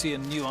efficiency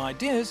and new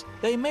ideas,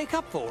 they make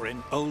up for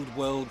in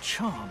old-world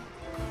charm.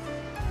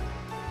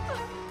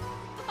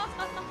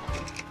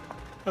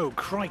 Oh,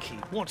 crikey,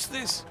 what's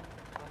this?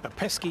 A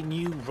pesky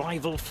new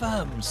rival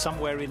firm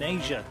somewhere in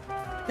Asia.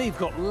 They've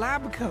got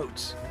lab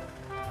coats.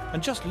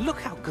 And just look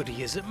how good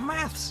he is at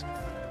maths.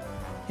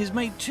 His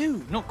mate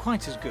too, not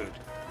quite as good.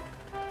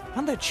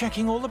 And they're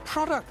checking all the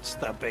products,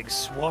 the big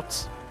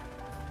swats.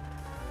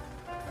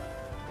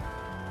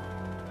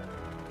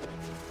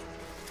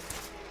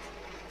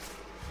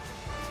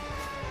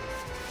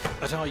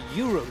 At our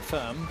Euro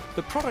firm,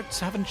 the products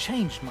haven't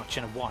changed much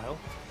in a while.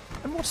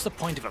 And what's the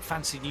point of a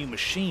fancy new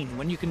machine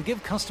when you can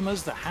give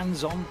customers the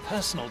hands-on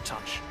personal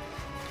touch?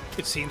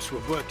 It seems to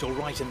have worked all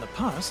right in the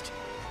past.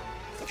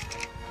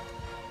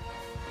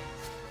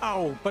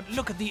 Oh, but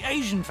look at the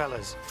Asian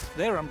fellas.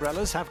 Their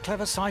umbrellas have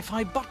clever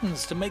sci-fi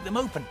buttons to make them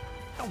open.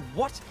 Oh,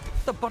 what?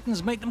 The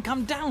buttons make them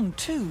come down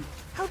too.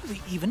 How do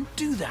they even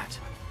do that?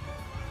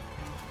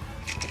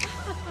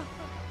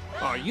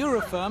 Our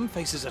Euro firm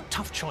faces a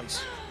tough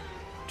choice.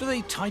 Do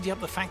they tidy up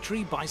the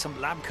factory, buy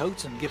some lab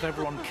coats and give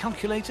everyone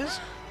calculators?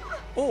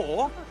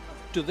 Or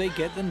do they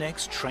get the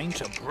next train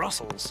to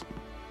Brussels?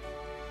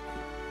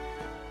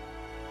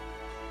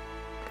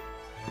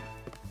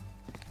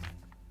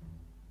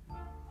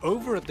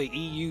 Over at the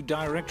EU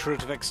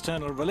Directorate of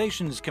External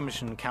Relations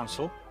Commission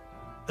Council,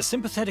 a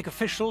sympathetic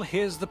official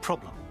hears the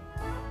problem.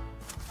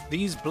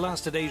 These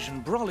blasted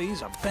Asian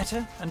brollies are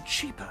better and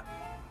cheaper.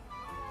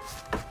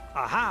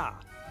 Aha!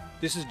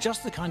 This is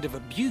just the kind of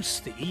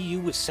abuse the EU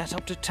was set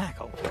up to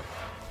tackle.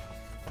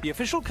 The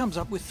official comes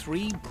up with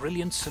 3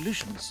 brilliant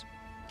solutions.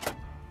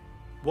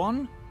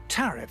 1.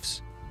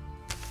 Tariffs.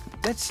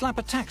 Let's slap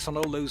a tax on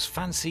all those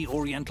fancy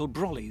Oriental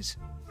brollies.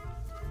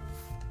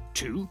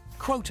 2.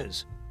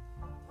 Quotas.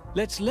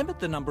 Let's limit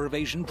the number of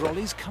Asian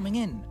brollies coming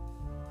in.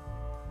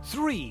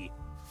 3.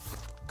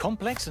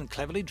 Complex and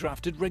cleverly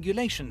drafted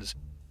regulations,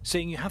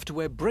 saying you have to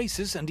wear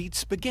braces and eat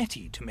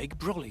spaghetti to make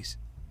brollies.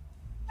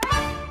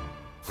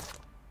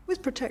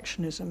 With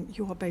protectionism,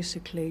 you are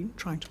basically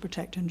trying to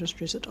protect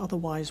industries that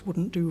otherwise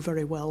wouldn't do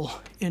very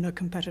well in a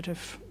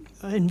competitive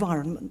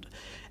environment.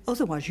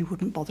 Otherwise, you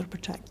wouldn't bother to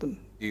protect them.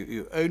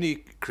 You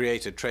only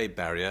create a trade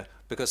barrier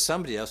because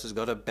somebody else has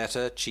got a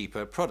better,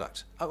 cheaper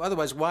product.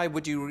 Otherwise, why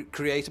would you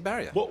create a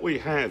barrier? What we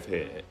have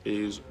here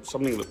is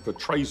something that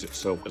portrays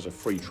itself as a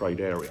free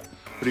trade area,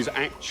 but is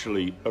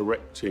actually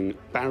erecting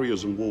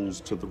barriers and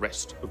walls to the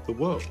rest of the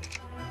world.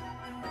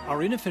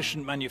 Our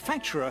inefficient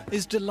manufacturer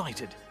is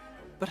delighted.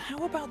 But how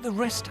about the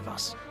rest of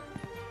us?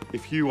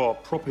 If you are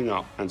propping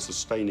up and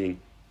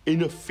sustaining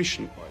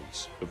inefficient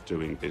ways of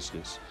doing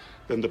business,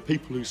 then the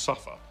people who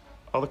suffer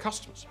are the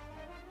customers.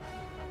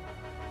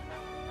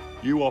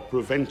 You are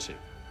preventing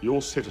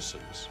your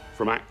citizens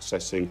from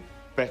accessing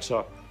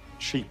better,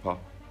 cheaper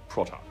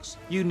products.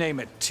 You name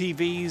it,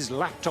 TVs,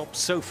 laptops,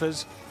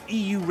 sofas,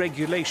 EU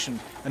regulation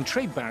and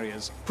trade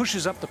barriers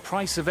pushes up the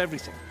price of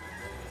everything.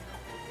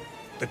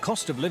 The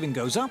cost of living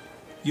goes up,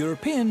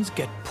 Europeans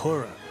get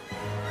poorer.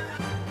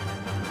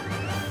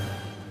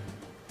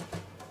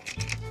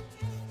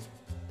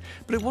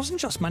 But it wasn't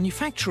just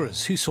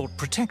manufacturers who sought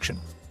protection.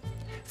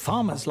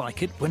 Farmers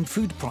like it when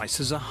food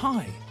prices are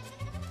high.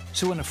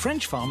 So when a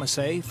French farmer,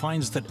 say,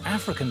 finds that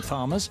African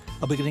farmers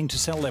are beginning to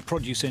sell their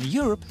produce in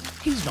Europe,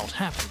 he's not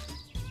happy.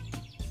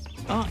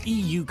 Our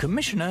EU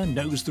Commissioner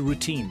knows the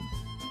routine.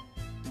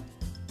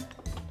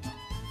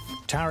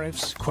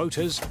 Tariffs,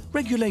 quotas,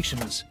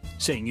 regulations,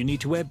 saying you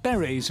need to wear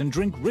berets and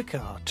drink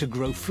Ricard to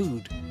grow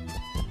food.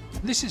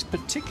 This is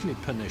particularly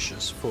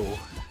pernicious for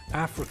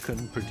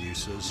African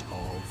producers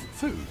of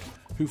food,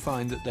 who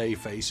find that they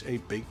face a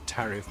big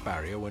tariff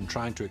barrier when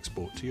trying to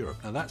export to Europe.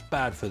 Now that's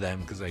bad for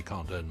them because they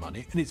can't earn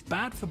money, and it's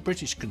bad for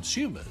British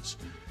consumers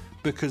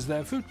because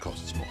their food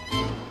costs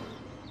more.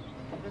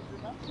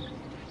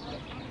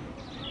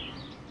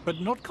 But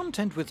not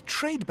content with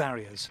trade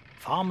barriers,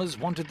 farmers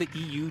wanted the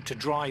EU to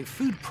drive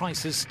food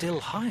prices still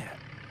higher.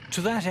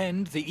 To that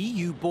end, the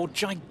EU bought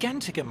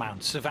gigantic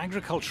amounts of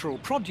agricultural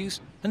produce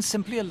and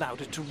simply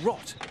allowed it to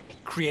rot,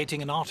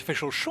 creating an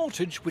artificial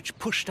shortage which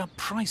pushed up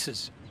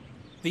prices.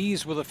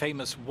 These were the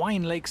famous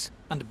wine lakes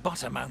and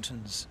butter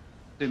mountains.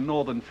 In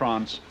northern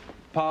France,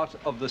 part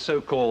of the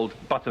so-called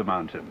butter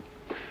mountain.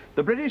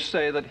 The British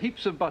say that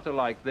heaps of butter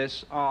like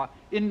this are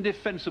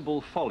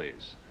indefensible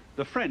follies.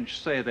 The French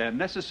say they're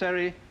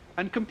necessary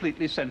and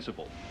completely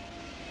sensible.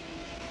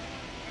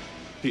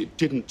 It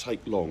didn't take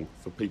long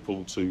for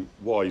people to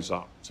wise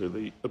up to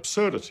the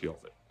absurdity of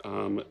it.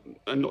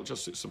 And not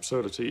just its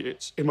absurdity,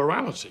 its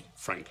immorality,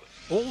 frankly.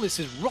 All this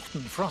is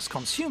rotten for us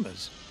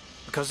consumers.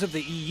 Because of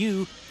the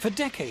EU, for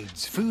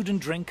decades, food and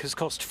drink has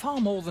cost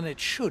far more than it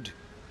should.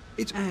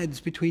 It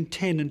adds between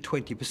 10 and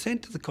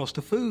 20% to the cost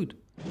of food.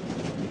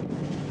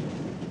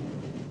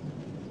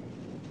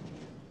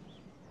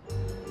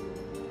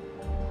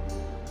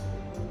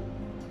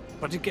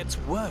 But it gets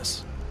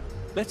worse.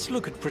 Let's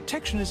look at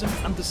protectionism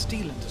and the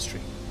steel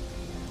industry.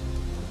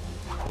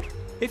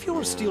 If you're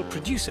a steel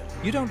producer,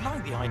 you don't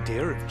like the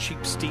idea of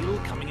cheap steel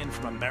coming in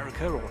from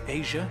America or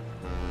Asia.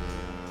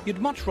 You'd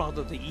much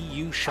rather the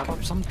EU shut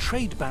up some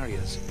trade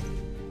barriers.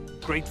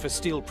 Great for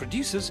steel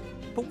producers,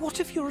 but what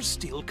if you're a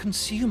steel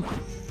consumer?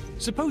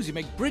 Suppose you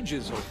make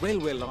bridges or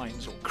railway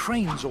lines or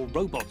cranes or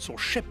robots or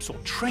ships or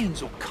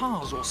trains or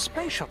cars or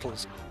space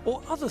shuttles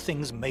or other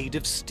things made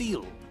of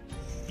steel.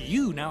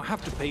 You now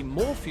have to pay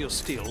more for your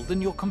steel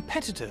than your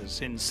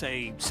competitors in,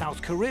 say,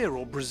 South Korea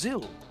or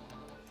Brazil.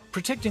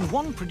 Protecting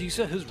one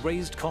producer has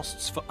raised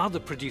costs for other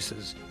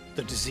producers.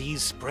 The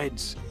disease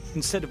spreads.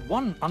 Instead of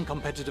one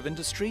uncompetitive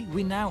industry,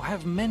 we now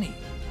have many.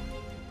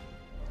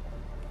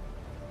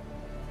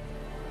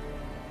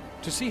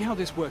 To see how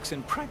this works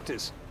in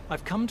practice,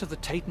 I've come to the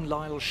Tate &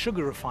 Lyle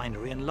sugar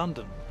refinery in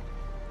London.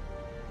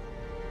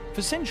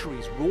 For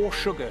centuries, raw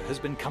sugar has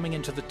been coming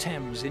into the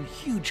Thames in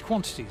huge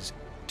quantities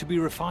to be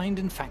refined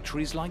in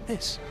factories like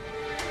this.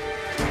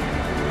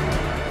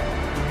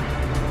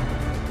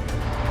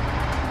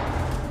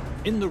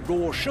 In the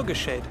raw sugar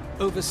shed,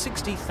 over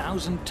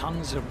 60,000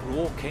 tons of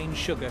raw cane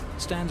sugar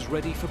stands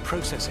ready for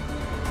processing.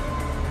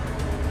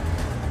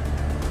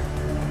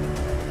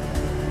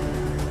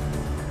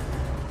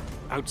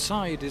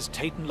 Outside is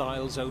Tate &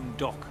 Lyle's own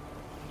dock.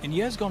 In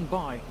years gone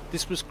by,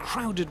 this was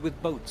crowded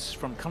with boats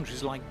from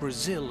countries like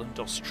Brazil and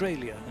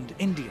Australia and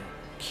India,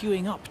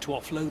 queuing up to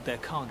offload their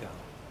cargo.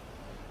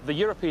 The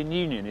European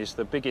Union is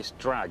the biggest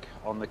drag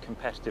on the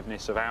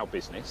competitiveness of our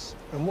business.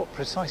 And what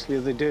precisely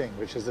are they doing,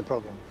 which is the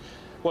problem?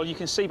 Well, you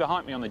can see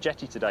behind me on the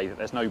jetty today that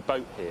there's no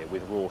boat here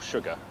with raw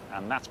sugar,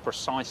 and that's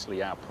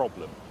precisely our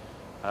problem.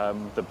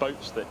 The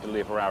boats that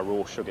deliver our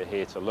raw sugar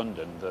here to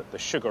London, the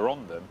sugar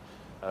on them,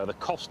 the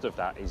cost of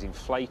that is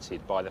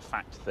inflated by the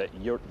fact that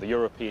the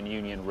European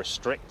Union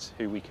restricts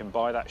who we can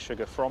buy that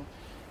sugar from,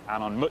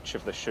 and on much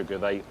of the sugar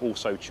they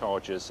also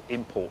charge us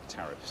import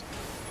tariffs.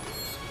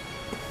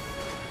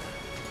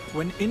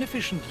 When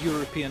inefficient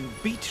European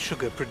beet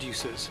sugar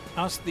producers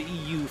asked the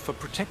EU for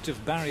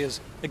protective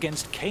barriers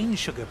against cane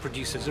sugar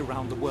producers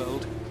around the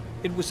world,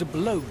 it was a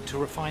blow to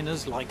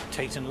refiners like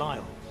Tate &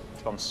 Lyle.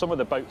 On some of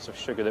the boats of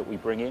sugar that we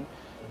bring in,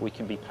 we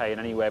can be paying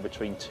anywhere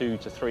between 2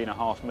 to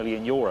 3.5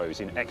 million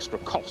euros in extra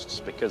costs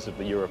because of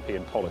the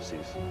European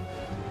policies.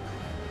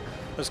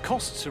 As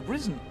costs have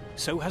risen,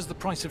 so has the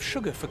price of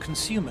sugar for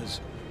consumers,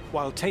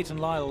 while Tate &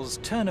 Lyle's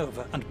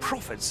turnover and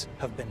profits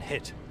have been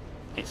hit.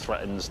 It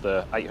threatens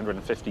the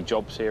 850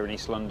 jobs here in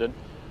East London,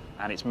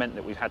 and it's meant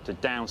that we've had to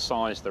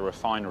downsize the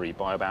refinery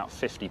by about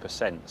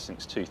 50%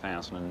 since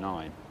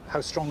 2009. How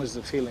strong is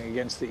the feeling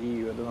against the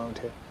EU at the moment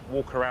here?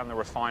 Walk around the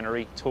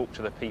refinery, talk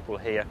to the people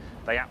here.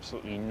 They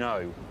absolutely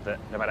know that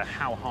no matter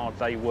how hard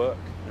they work,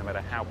 no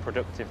matter how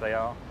productive they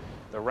are,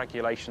 the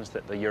regulations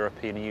that the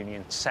European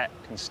Union set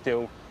can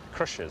still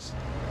crush us.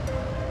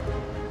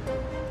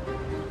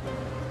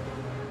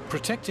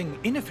 Protecting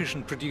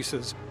inefficient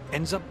producers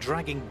ends up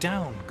dragging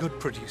down good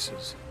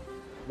producers.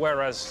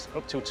 Whereas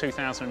up till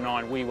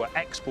 2009 we were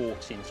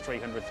exporting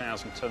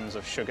 300,000 tonnes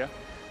of sugar,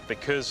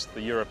 because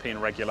the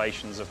European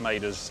regulations have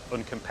made us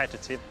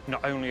uncompetitive.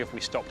 Not only have we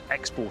stopped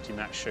exporting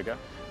that sugar,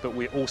 but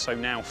we also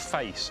now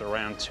face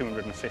around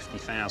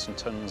 250,000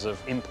 tonnes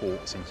of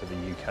imports into the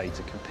UK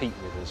to compete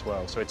with as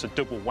well. So it's a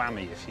double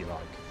whammy, if you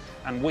like.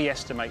 And we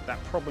estimate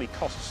that probably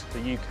costs the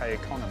UK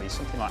economy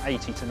something like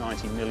 80 to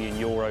 90 million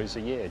euros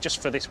a year,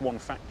 just for this one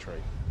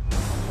factory.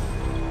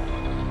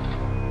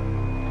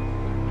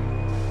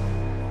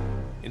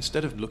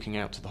 Instead of looking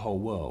out to the whole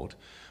world,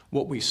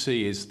 what we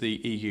see is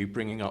the EU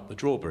bringing up the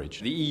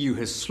drawbridge. The EU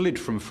has slid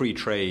from free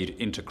trade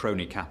into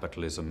crony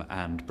capitalism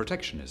and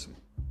protectionism.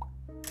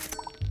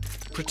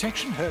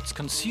 Protection hurts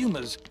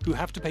consumers who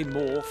have to pay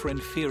more for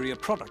inferior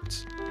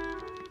products.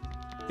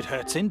 It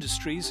hurts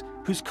industries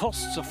whose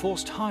costs are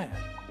forced higher.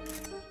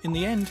 In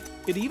the end,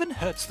 it even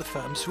hurts the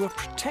firms who are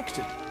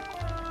protected.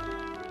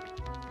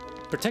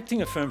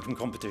 Protecting a firm from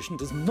competition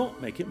does not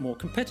make it more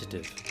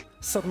competitive.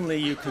 Suddenly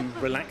you can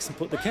relax and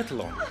put the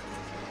kettle on.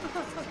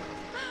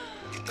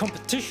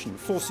 Competition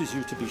forces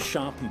you to be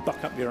sharp and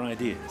buck up your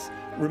ideas.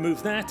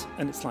 Remove that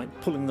and it's like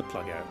pulling the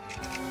plug out.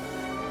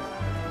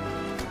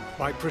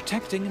 By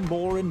protecting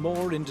more and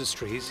more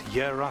industries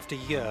year after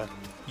year,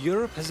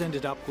 Europe has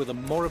ended up with a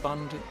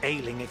moribund,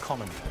 ailing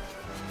economy.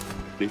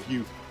 If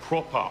you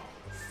prop up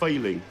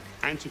failing,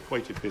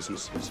 antiquated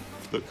businesses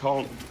that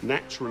can't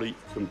naturally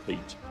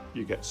compete,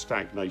 you get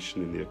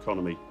stagnation in the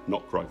economy,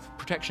 not growth.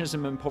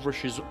 Protectionism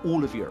impoverishes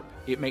all of Europe.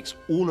 It makes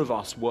all of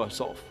us worse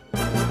off.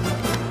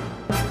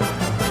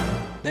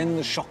 Then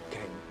the shock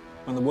came,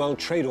 when the World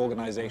Trade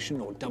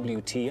Organization, or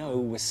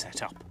WTO, was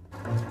set up.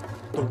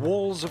 The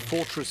walls of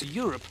Fortress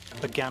Europe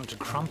began to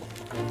crumble.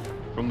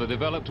 From the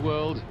developed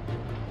world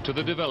to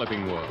the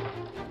developing world,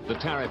 the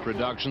tariff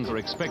reductions are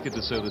expected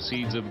to sow the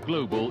seeds of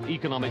global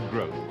economic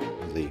growth.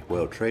 The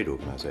World Trade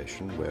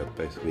Organization, where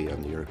both we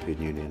and the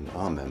European Union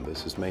are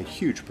members, has made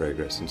huge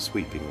progress in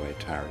sweeping away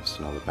tariffs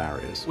and other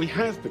barriers. We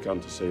have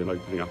begun to see an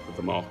opening up of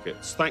the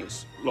markets,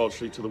 thanks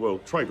largely to the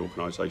World Trade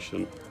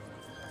Organization.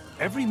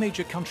 Every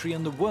major country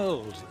in the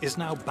world is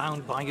now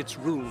bound by its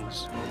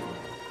rules.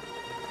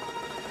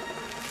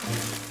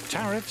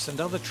 Tariffs and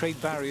other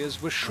trade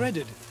barriers were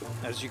shredded,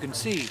 as you can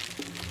see.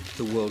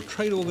 The World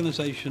Trade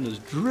Organization has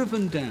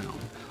driven down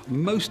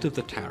most of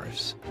the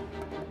tariffs.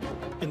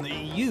 In the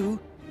EU,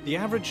 the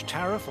average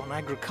tariff on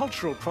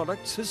agricultural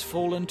products has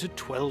fallen to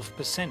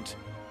 12%,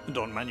 and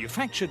on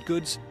manufactured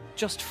goods,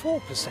 just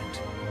 4%.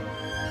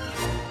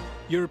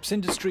 Europe's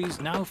industries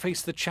now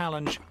face the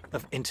challenge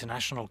of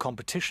international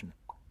competition.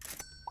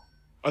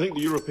 I think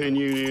the European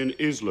Union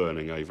is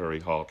learning a very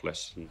hard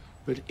lesson.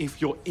 But if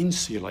you're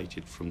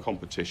insulated from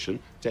competition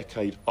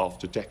decade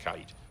after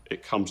decade,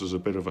 it comes as a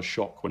bit of a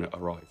shock when it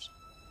arrives.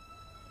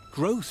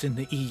 Growth in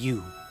the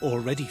EU,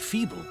 already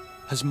feeble,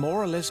 has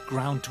more or less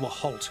ground to a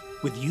halt,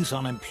 with youth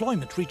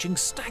unemployment reaching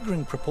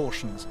staggering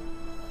proportions.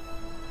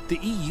 The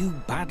EU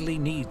badly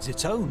needs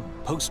its own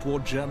post-war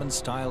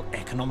German-style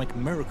economic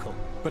miracle.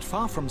 But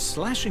far from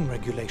slashing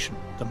regulation,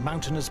 the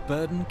mountainous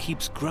burden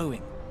keeps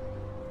growing.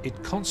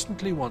 It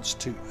constantly wants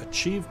to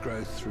achieve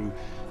growth through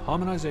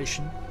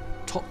harmonization,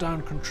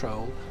 top-down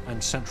control,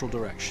 and central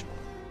direction.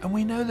 And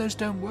we know those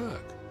don't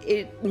work.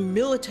 It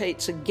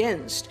militates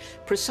against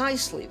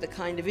precisely the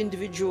kind of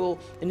individual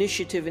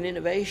initiative and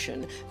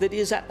innovation that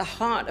is at the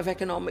heart of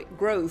economic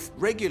growth.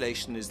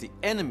 Regulation is the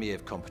enemy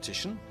of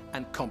competition,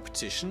 and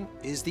competition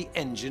is the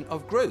engine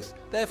of growth.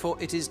 Therefore,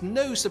 it is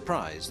no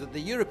surprise that the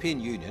European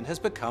Union has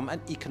become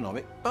an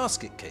economic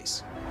basket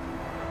case.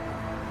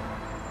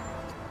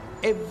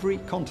 Every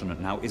continent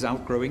now is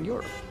outgrowing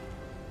Europe.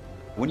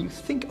 When you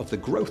think of the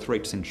growth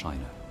rates in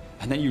China,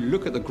 and then you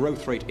look at the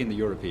growth rate in the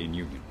European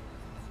Union,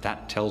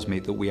 that tells me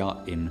that we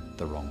are in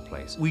the wrong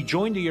place. We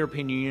joined the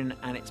European Union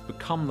and it's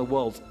become the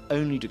world's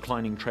only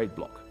declining trade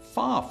bloc.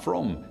 Far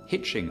from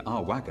hitching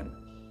our wagon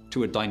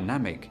to a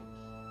dynamic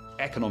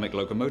economic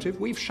locomotive,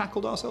 we've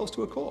shackled ourselves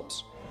to a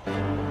corpse.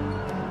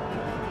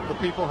 The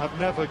people have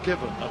never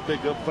given a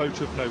bigger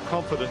vote of no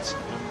confidence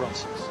in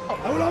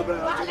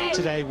Brussels.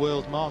 Today,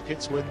 world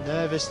markets were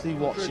nervously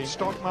watching. The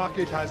stock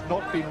market has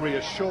not been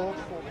reassured.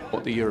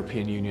 What the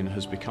European Union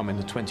has become in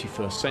the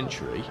 21st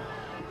century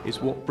is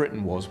what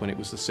Britain was when it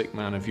was the sick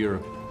man of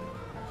Europe.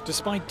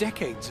 Despite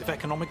decades of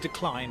economic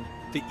decline,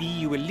 the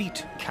EU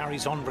elite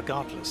carries on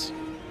regardless.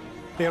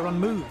 They are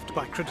unmoved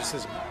by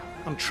criticism,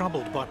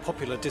 untroubled by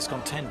popular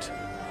discontent.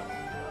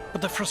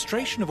 But the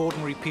frustration of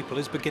ordinary people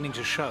is beginning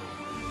to show.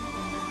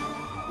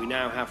 We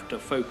now have to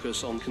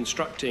focus on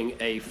constructing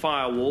a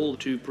firewall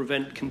to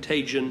prevent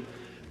contagion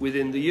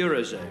within the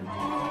Eurozone.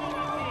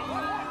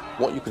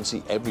 What you can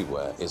see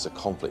everywhere is a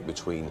conflict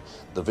between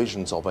the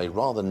visions of a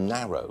rather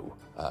narrow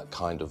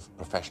kind of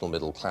professional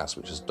middle class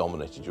which has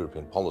dominated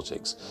European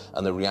politics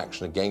and the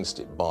reaction against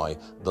it by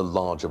the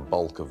larger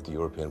bulk of the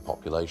European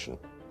population.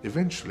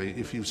 Eventually,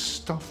 if you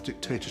stuff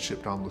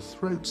dictatorship down the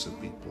throats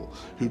of people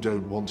who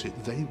don't want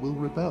it, they will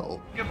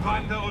rebel.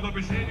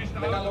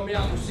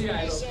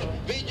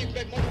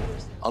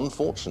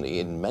 Unfortunately,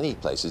 in many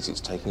places, it's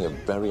taking a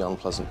very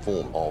unpleasant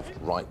form of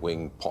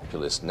right-wing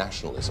populist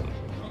nationalism.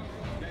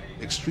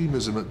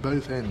 Extremism at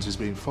both ends is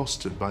being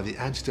fostered by the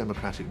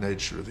anti-democratic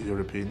nature of the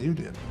European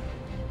Union.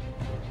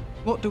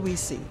 What do we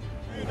see?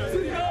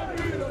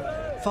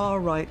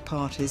 Far-right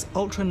parties,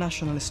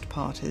 ultra-nationalist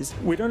parties.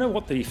 We don't know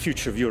what the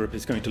future of Europe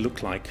is going to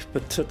look like,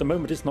 but at the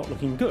moment it's not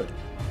looking good.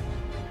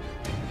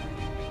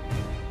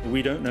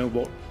 We don't know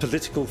what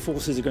political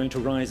forces are going to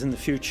rise in the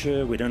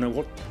future. We don't know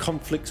what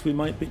conflicts we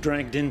might be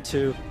dragged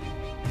into.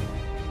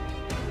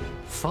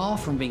 Far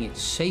from being it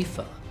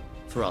safer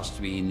for us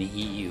to be in the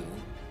EU,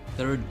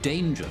 there are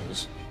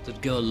dangers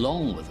that go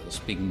along with us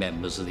being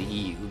members of the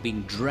EU,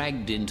 being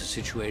dragged into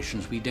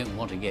situations we don't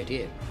want to get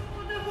in.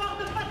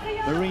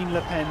 Marine Le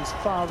Pen's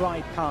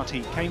far-right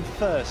party came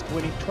first,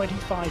 winning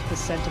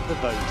 25% of the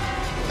vote.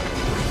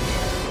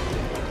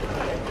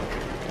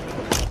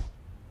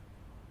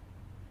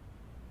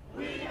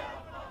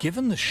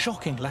 Given the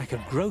shocking lack of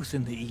growth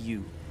in the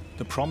EU,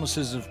 the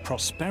promises of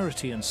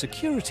prosperity and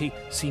security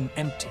seem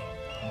empty.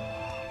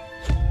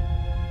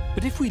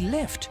 But if we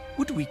left,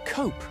 would we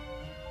cope?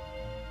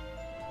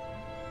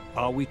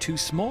 Are we too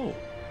small?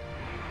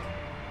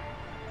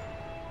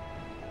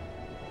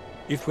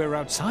 If we're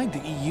outside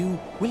the EU,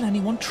 will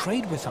anyone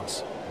trade with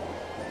us?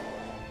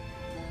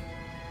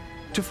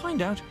 To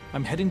find out,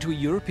 I'm heading to a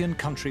European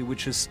country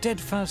which has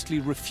steadfastly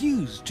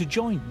refused to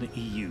join the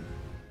EU.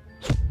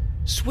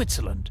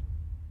 Switzerland.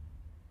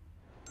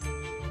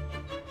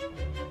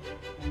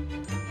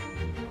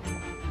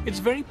 It's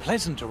very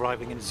pleasant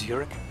arriving in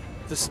Zurich.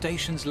 The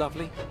station's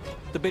lovely.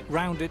 The bit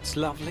round it's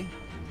lovely.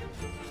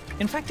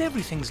 In fact,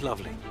 everything's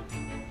lovely.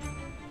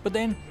 But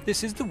then,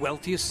 this is the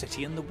wealthiest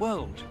city in the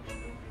world,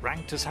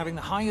 ranked as having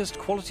the highest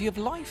quality of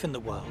life in the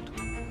world.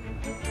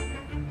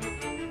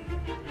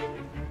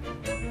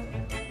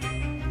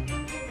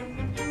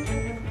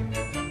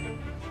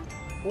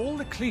 All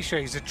the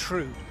cliches are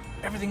true.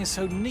 Everything is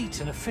so neat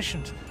and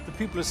efficient. The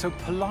people are so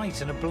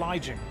polite and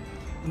obliging.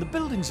 And the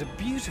buildings are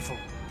beautiful.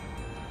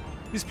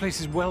 This place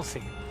is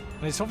wealthy,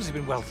 and it's obviously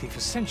been wealthy for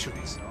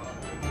centuries.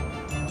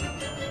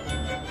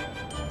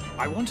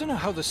 I want to know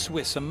how the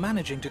Swiss are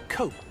managing to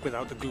cope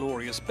without the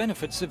glorious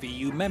benefits of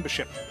EU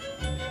membership.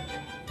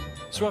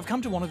 So I've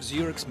come to one of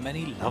Zurich's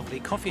many lovely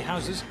coffee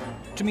houses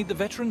to meet the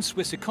veteran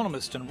Swiss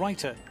economist and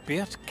writer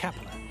Beat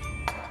Kappeler.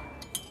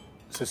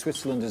 So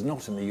Switzerland is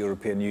not in the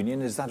European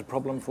Union. Is that a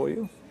problem for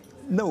you?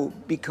 No,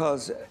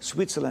 because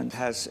Switzerland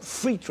has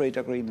free trade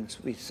agreements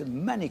with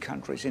many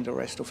countries in the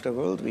rest of the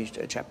world,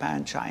 with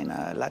Japan,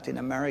 China, Latin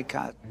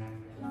America.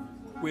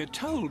 We're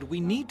told we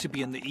need to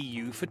be in the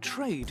EU for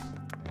trade.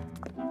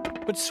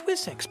 But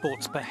Swiss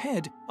exports per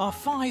head are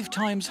 5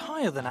 times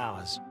higher than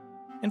ours.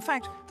 In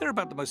fact, they're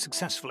about the most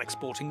successful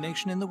exporting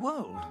nation in the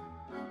world.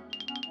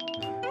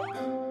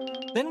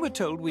 Then we're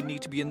told we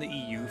need to be in the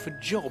EU for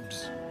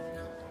jobs.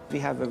 We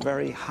have a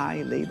very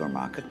high labour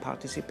market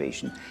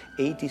participation.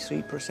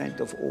 83%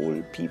 of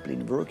all people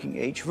in working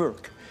age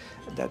work.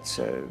 That's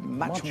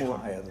much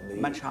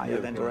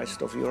higher than the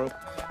rest of Europe.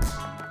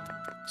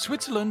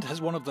 Switzerland has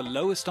one of the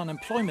lowest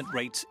unemployment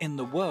rates in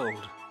the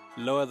world,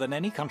 lower than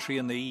any country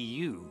in the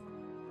EU.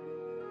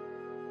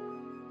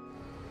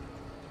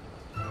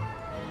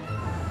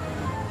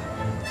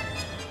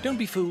 Don't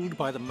be fooled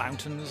by the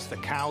mountains, the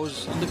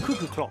cows, and the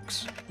cuckoo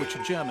clocks, which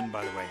are German,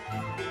 by the way.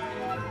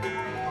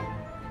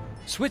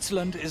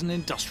 Switzerland is an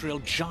industrial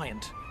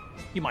giant.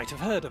 You might have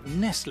heard of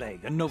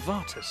Nestlé and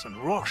Novartis and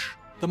Roche,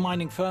 the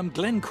mining firm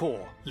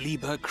Glencore,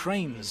 Liebherr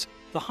Cranes,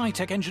 the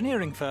high-tech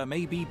engineering firm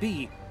ABB,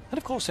 and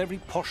of course every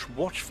posh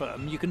watch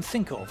firm you can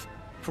think of,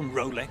 from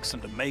Rolex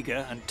and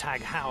Omega and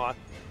Tag Heuer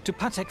to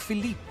Patek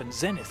Philippe and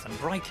Zenith and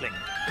Breitling.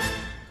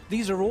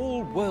 These are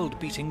all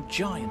world-beating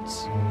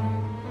giants.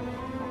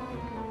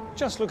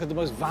 Just look at the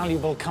most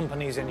valuable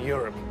companies in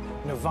Europe.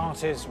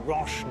 Novartis,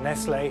 Roche,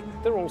 Nestlé,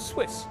 they're all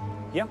Swiss.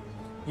 Yep,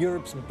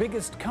 Europe's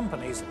biggest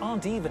companies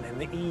aren't even in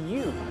the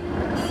EU.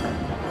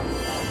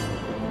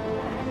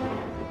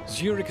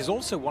 Zurich is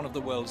also one of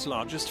the world's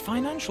largest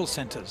financial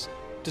centres,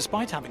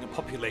 despite having a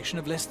population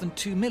of less than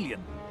 2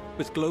 million,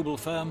 with global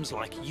firms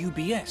like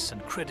UBS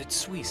and Credit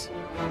Suisse.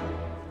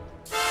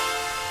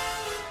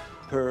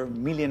 Per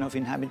million of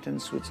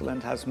inhabitants,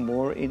 Switzerland has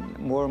more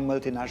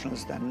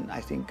multinationals than,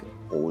 I think,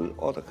 all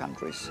other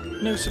countries.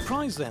 No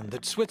surprise then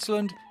that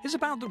Switzerland is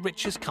about the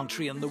richest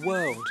country in the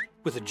world,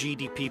 with a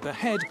GDP per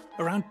head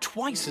around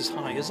twice as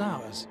high as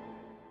ours.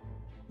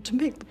 To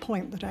make the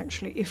point that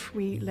actually if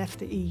we left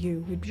the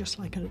EU we'd be just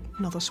like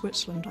another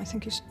Switzerland, I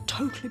think is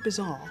totally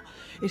bizarre.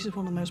 It is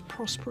one of the most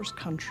prosperous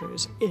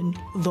countries in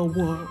the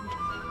world.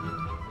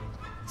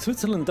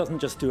 Switzerland doesn't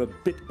just do a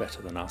bit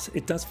better than us,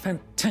 it does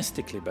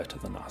fantastically better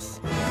than us.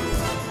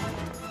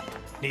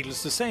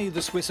 Needless to say,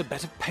 the Swiss are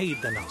better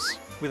paid than us,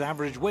 with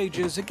average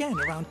wages again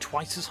around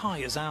twice as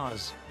high as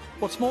ours.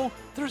 What's more,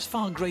 there is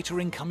far greater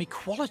income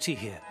equality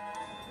here.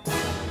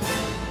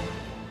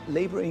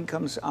 Labour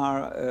incomes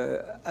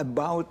are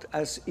about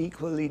as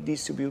equally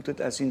distributed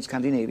as in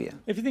Scandinavia.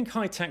 If you think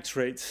high tax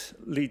rates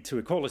lead to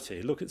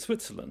equality, look at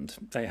Switzerland.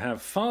 They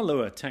have far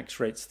lower tax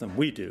rates than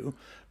we do,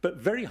 but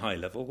very high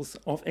levels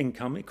of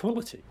income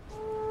equality.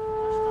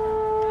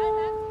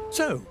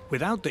 So,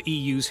 without the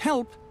EU's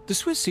help, the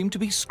Swiss seem to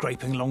be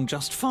scraping along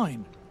just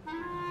fine.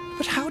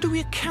 But how do we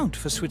account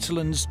for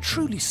Switzerland's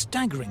truly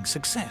staggering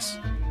success?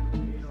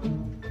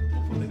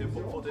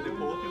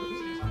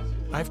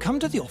 I've come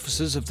to the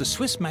offices of the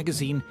Swiss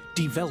magazine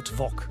Die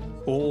Weltwoche,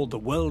 or The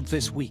World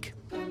This Week.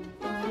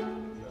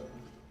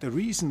 The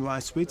reason why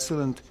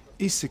Switzerland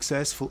is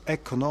successful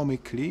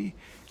economically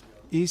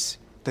is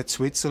that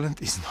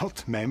Switzerland is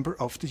not a member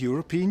of the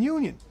European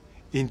Union.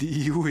 In the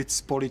EU,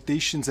 it's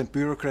politicians and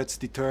bureaucrats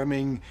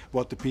determining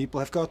what the people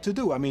have got to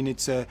do. I mean,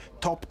 it's a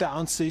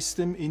top-down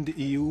system in the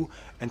EU,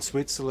 and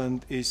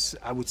Switzerland is,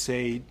 I would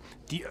say,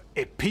 the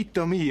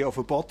epitome of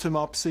a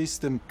bottom-up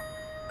system.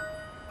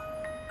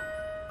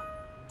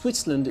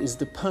 Switzerland is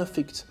the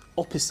perfect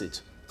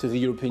opposite to the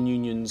European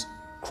Union's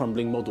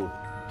crumbling model.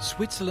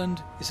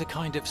 Switzerland is a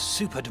kind of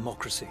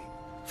super-democracy,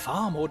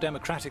 far more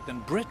democratic than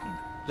Britain,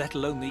 let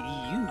alone the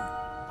EU.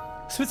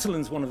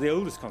 Switzerland's one of the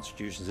oldest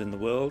constitutions in the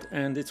world,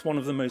 and it's one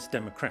of the most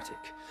democratic.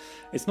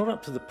 It's not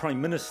up to the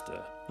Prime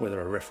Minister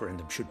whether a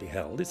referendum should be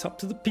held, it's up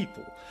to the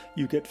people.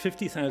 You get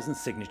 50,000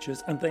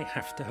 signatures and they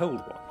have to hold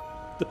one.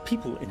 The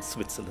people in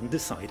Switzerland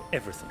decide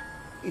everything.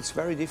 It's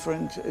very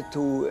different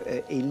to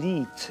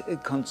elite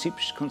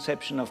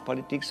conception of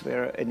politics,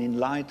 where an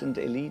enlightened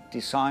elite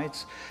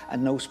decides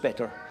and knows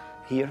better.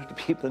 Here, the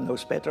people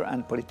knows better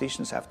and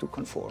politicians have to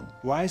conform.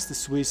 Why is the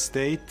Swiss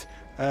state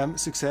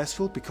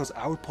successful? Because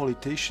our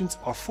politicians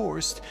are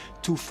forced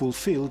to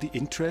fulfill the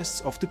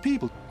interests of the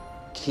people.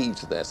 Key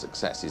to their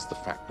success is the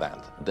fact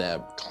that their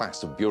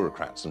class of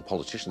bureaucrats and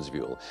politicians, if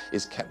you will,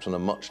 is kept on a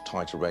much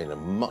tighter rein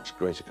and much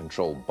greater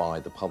control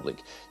by the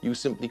public. You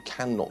simply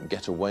cannot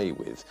get away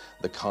with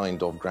the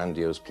kind of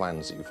grandiose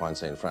plans that you find,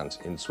 say, in France.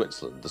 In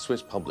Switzerland, the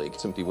Swiss public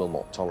simply will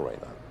not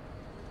tolerate that.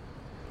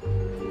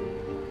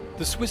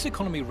 The Swiss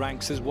economy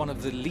ranks as one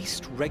of the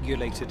least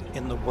regulated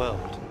in the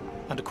world.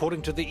 And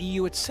according to the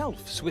EU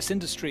itself, Swiss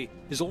industry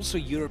is also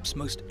Europe's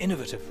most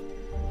innovative.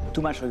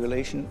 Too much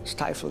regulation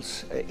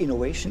stifles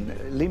innovation,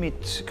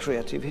 limits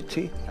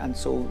creativity, and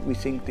so we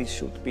think this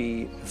should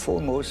be the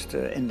foremost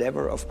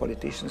endeavor of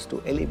politicians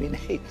to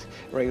eliminate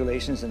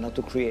regulations and not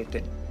to create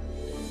them.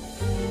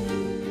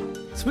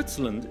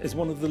 Switzerland is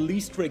one of the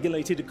least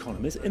regulated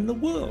economies in the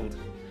world,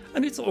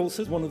 and it's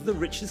also one of the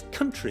richest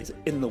countries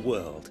in the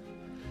world.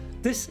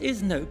 This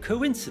is no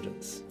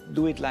coincidence.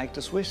 Do it like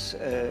the Swiss,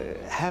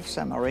 have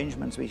some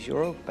arrangements with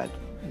Europe, but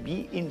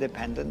be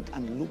independent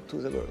and look to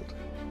the world.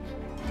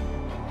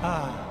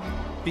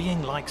 Ah,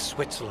 being like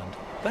Switzerland.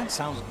 That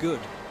sounds good.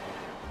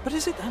 But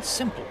is it that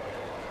simple?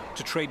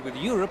 To trade with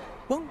Europe,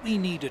 won't we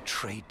need a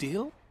trade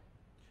deal?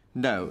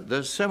 No,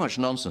 there's so much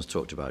nonsense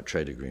talked about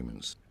trade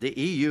agreements. The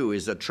EU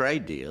is a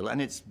trade deal,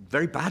 and it's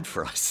very bad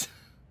for us.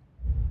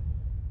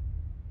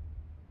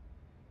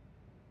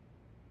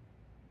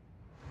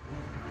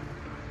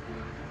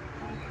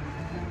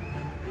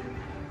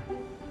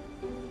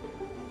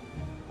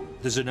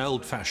 There's an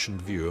old-fashioned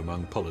view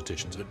among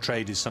politicians that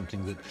trade is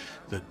something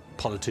that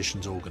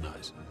politicians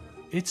organise.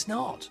 It's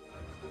not.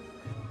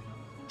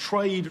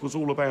 Trade was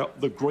all about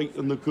the great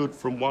and the good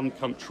from one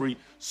country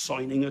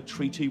signing a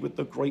treaty with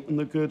the great and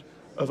the good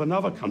of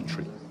another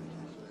country.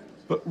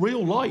 But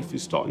real life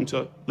is starting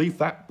to leave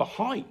that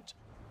behind.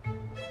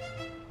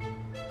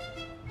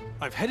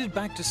 I've headed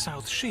back to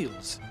South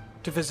Shields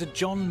to visit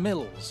John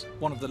Mills,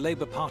 one of the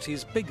Labour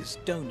Party's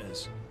biggest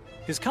donors.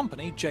 His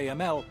company,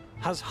 JML,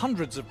 has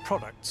hundreds of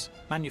products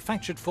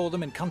manufactured for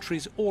them in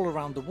countries all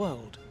around the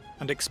world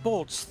and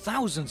exports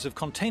thousands of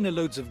container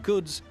loads of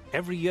goods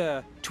every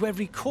year to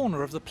every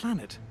corner of the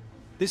planet.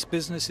 This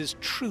business is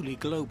truly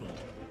global.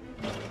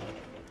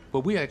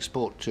 Well, we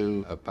export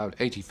to about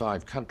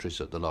 85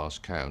 countries at the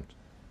last count.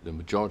 The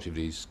majority of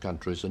these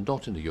countries are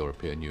not in the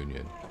European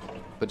Union.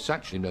 But it's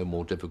actually no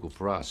more difficult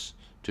for us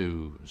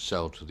to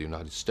sell to the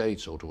United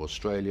States or to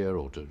Australia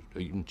or to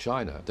even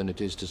China than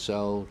it is to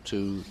sell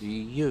to the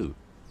EU.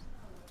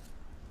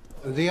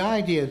 The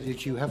idea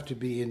that you have to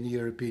be in the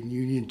European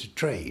Union to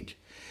trade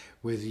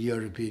with the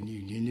European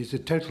Union is a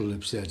total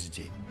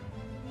absurdity.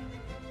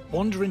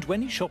 Wander into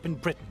any shop in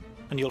Britain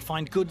and you'll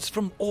find goods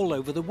from all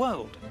over the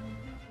world.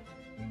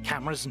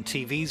 Cameras and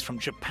TVs from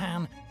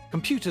Japan,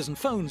 computers and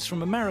phones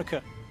from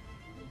America.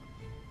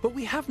 But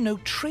we have no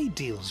trade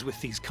deals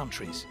with these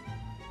countries.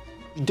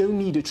 You don't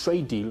need a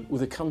trade deal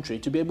with a country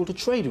to be able to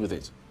trade with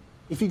it.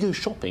 If you go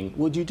shopping,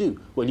 what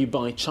do? Well, you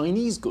buy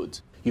Chinese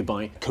goods, you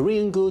buy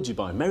Korean goods, you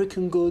buy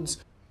American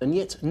goods, and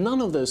yet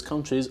none of those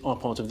countries are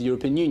part of the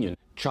European Union.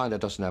 China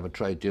doesn't have a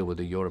trade deal with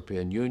the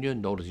European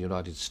Union, nor does the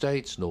United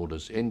States, nor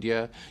does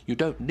India. You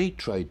don't need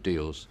trade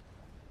deals.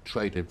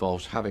 Trade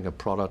involves having a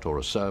product or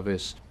a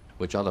service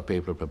which other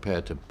people are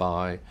prepared to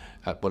buy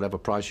at whatever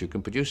price you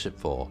can produce it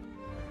for.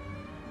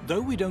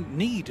 Though we don't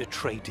need a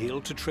trade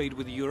deal to trade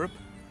with Europe,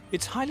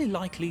 it's highly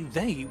likely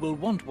they will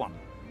want one.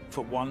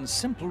 for one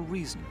simple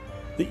reason.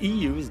 The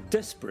EU is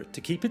desperate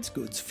to keep its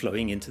goods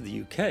flowing into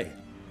the UK.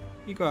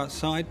 You go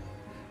outside,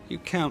 you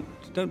count,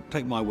 don't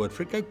take my word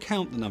for it, go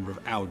count the number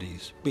of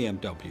Audis,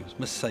 BMWs,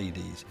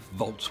 Mercedes,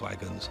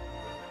 Volkswagens.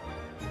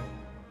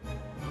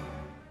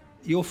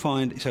 You'll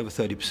find it's over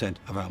 30%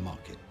 of our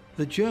market.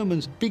 The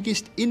Germans'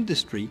 biggest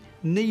industry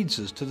needs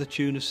us to the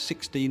tune of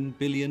 16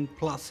 billion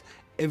plus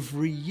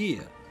every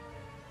year.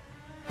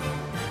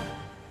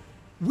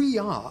 We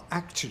are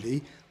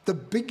actually the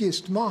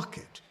biggest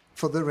market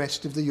for the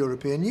rest of the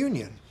European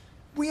Union.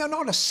 We are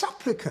not a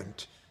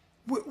supplicant.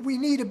 We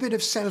need a bit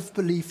of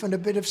self-belief and a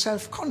bit of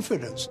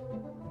self-confidence.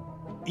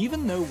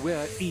 Even though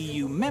we're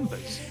EU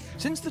members,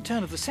 since the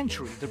turn of the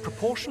century, the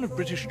proportion of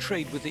British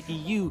trade with the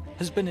EU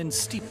has been in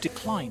steep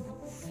decline,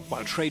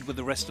 while trade with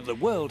the rest of the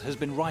world has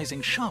been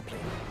rising sharply.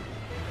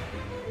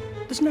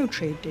 There's no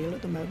trade deal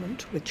at the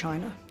moment with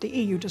China. The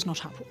EU does not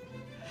have one.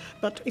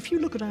 But if you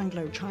look at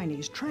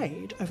Anglo-Chinese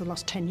trade over the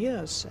last 10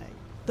 years, say,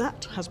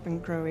 that has been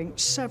growing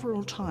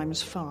several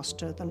times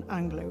faster than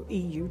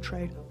Anglo-EU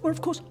trade, where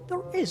of course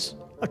there is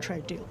a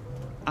trade deal.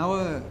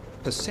 Our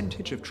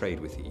percentage of trade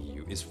with the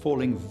EU is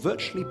falling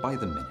virtually by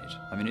the minute.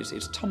 I mean,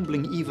 it's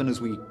tumbling even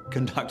as we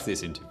conduct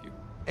this interview.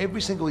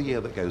 Every single year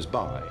that goes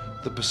by,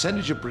 the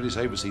percentage of British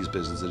overseas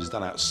business that is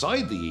done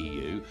outside the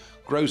EU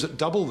grows at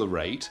double the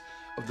rate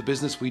of the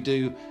business we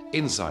do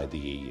inside the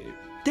EU.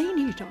 They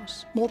need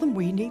us more than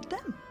we need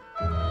them.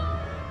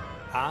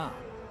 Ah,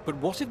 but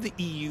what if the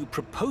EU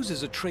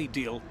proposes a trade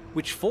deal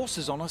which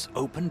forces on us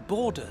open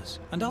borders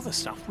and other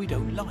stuff we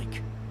don't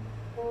like?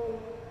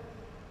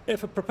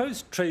 If a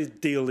proposed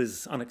trade deal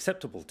is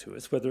unacceptable to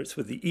us, whether it's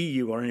with the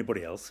EU or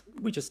anybody else,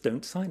 we just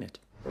don't sign it.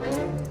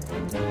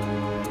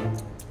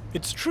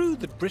 It's true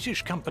that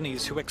British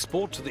companies who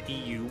export to the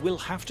EU will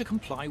have to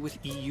comply with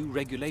EU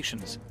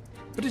regulations.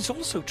 But it's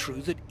also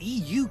true that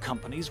EU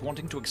companies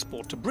wanting to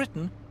export to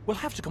Britain will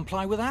have to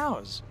comply with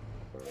ours.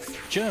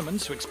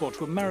 Germans who export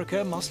to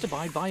America must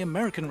abide by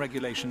American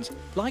regulations,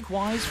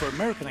 likewise for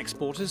American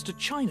exporters to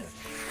China,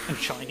 and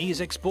Chinese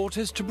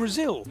exporters to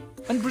Brazil,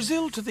 and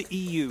Brazil to the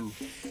EU.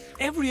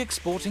 Every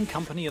exporting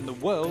company in the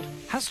world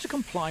has to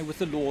comply with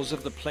the laws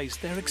of the place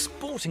they're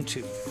exporting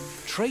to.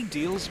 Trade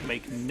deals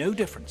make no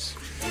difference.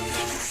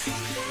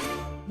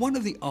 One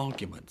of the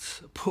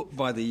arguments put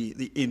by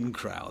the in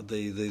crowd,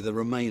 the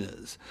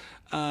Remainers,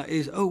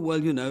 is, oh, well,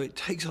 you know, it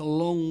takes a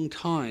long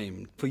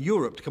time for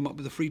Europe to come up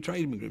with a free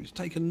trade agreement. It's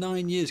taken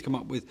 9 years to come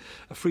up with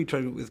a free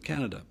trade agreement with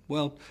Canada.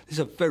 Well, this is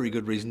a very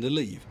good reason to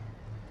leave.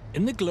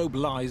 In the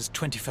globalized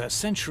 21st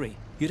century,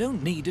 you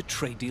don't need a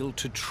trade deal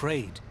to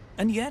trade,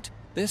 and yet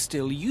they're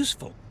still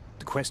useful.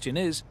 The question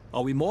is,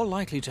 are we more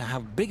likely to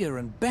have bigger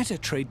and better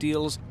trade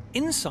deals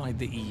inside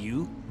the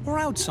EU or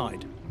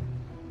outside?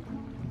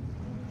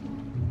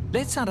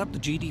 Let's add up the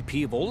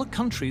GDP of all the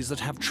countries that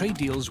have trade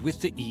deals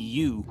with the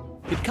EU.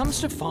 It comes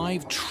to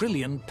 £5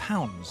 trillion.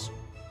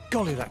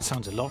 Golly, that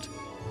sounds a lot.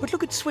 But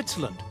look at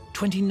Switzerland,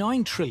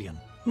 29 trillion.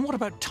 And what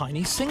about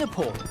tiny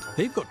Singapore?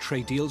 They've got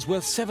trade deals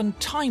worth 7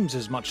 times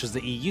as much as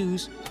the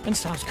EU's. And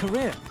South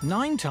Korea,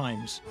 9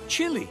 times.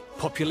 Chile,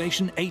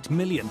 population 8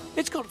 million.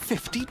 It's got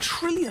 50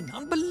 trillion.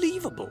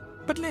 Unbelievable.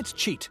 But let's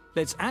cheat.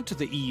 Let's add to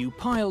the EU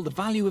pile the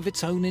value of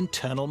its own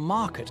internal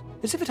market,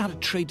 as if it had a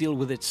trade deal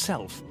with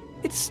itself.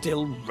 It's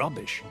still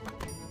rubbish.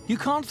 You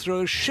can't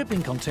throw a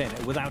shipping container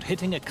without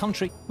hitting a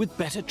country with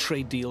better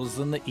trade deals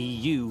than the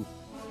EU.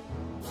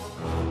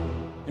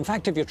 In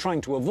fact, if you're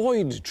trying to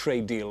avoid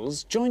trade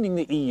deals, joining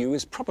the EU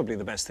is probably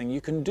the best thing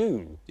you can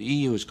do. The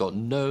EU has got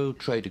no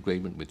trade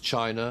agreement with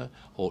China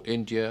or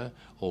India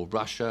or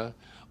Russia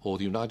or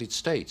the United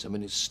States. I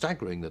mean, it's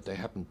staggering that they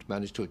haven't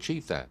managed to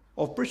achieve that.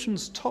 Of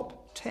Britain's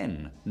top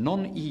 10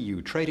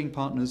 non-EU trading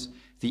partners,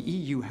 the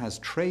EU has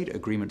trade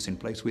agreements in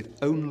place with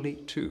only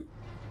 2.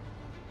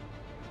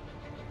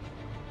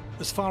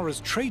 As far as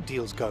trade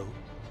deals go,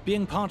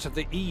 being part of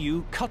the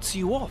EU cuts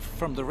you off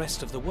from the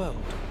rest of the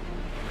world.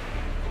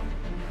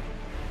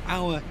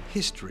 Our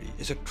history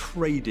is a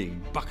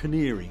trading,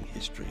 buccaneering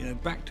history, you know,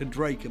 back to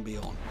Drake and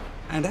beyond.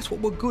 And that's what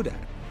we're good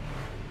at.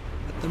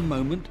 At the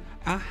moment,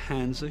 our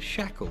hands are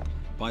shackled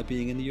by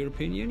being in the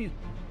European Union.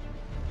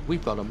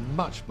 We've got a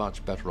much,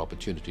 much better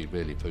opportunity,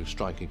 really, for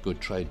striking good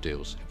trade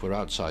deals if we're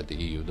outside the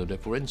EU than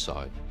if we're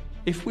inside.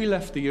 If we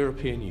left the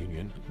European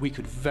Union, we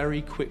could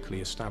very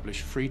quickly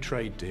establish free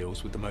trade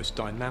deals with the most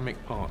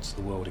dynamic parts of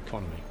the world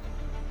economy.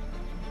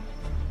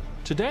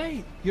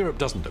 Today, Europe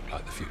doesn't look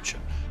like the future.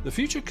 The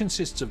future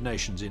consists of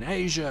nations in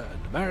Asia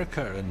and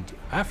America and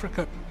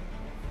Africa.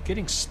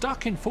 Getting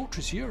stuck in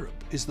Fortress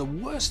Europe is the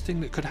worst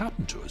thing that could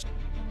happen to us.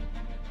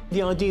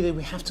 The idea that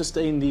we have to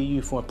stay in the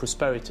EU for our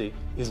prosperity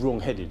is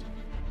wrong-headed.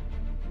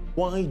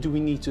 Why do we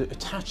need to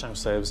attach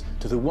ourselves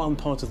to the one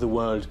part of the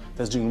world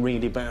that's doing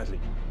really badly?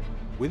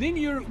 Within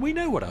Europe, we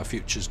know what our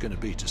future's going to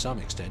be to some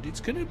extent. It's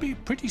going to be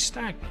pretty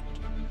stagnant,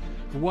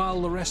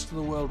 while the rest of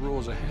the world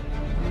roars ahead.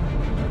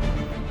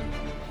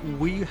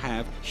 We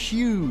have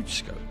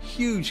huge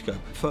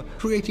scope for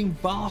creating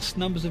vast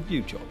numbers of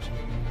new jobs.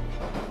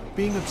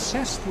 Being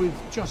obsessed with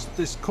just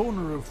this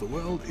corner of the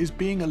world is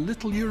being a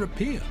little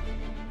European.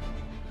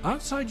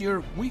 Outside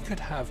Europe, we could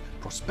have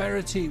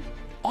prosperity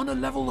on a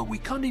level that we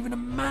can't even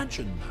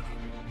imagine now.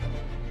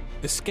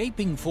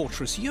 Escaping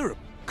Fortress Europe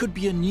could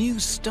be a new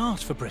start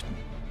for Britain.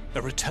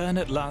 A return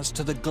at last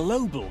to the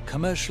global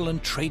commercial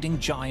and trading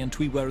giant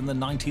we were in the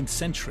 19th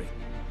century.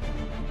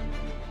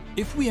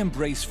 If we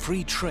embrace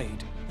free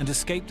trade and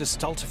escape the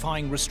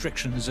stultifying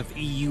restrictions of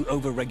EU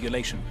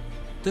overregulation,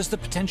 there's the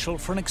potential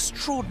for an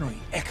extraordinary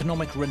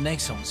economic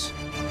renaissance.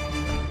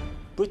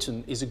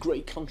 Britain is a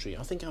great country.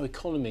 I think our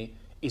economy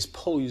is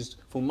poised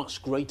for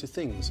much greater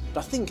things.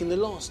 But I think in the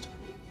last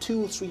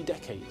 2 or 3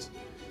 decades,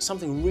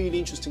 something really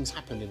interesting has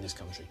happened in this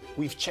country.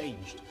 We've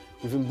changed.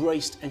 We've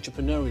embraced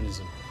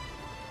entrepreneurialism.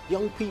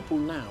 Young people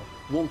now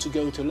want to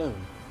go it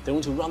alone. They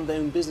want to run their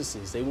own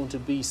businesses. They want to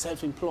be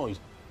self-employed.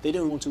 They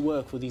don't want to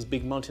work for these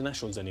big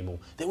multinationals anymore.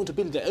 They want to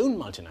build their own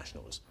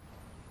multinationals.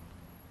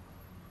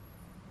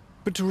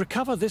 But to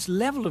recover this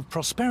level of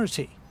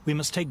prosperity, we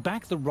must take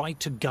back the right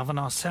to govern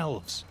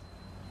ourselves.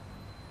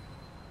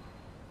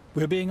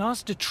 We're being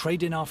asked to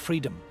trade in our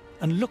freedom,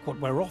 and look what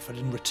we're offered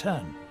in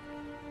return.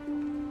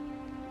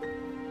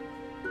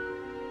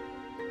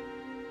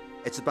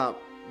 It's about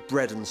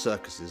bread and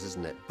circuses,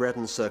 isn't it? Bread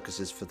and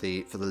circuses for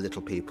the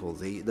little people.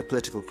 The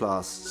political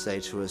class say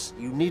to us,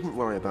 you needn't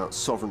worry about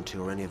sovereignty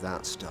or any of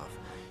that stuff.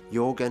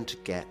 You're going to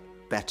get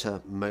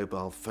better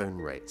mobile phone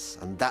rates,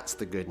 and that's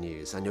the good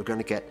news. And you're going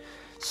to get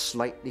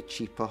slightly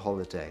cheaper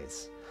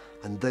holidays.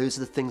 And those are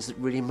the things that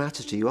really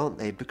matter to you, aren't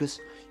they? Because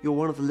you're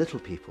one of the little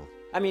people.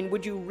 I mean,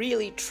 would you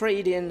really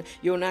trade in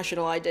your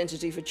national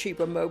identity for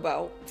cheaper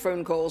mobile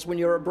phone calls when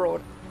you're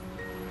abroad?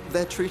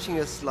 They're treating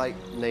us like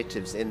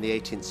natives in the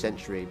 18th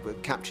century, where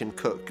Captain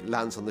Cook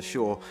lands on the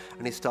shore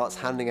and he starts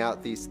handing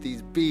out these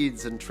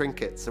beads and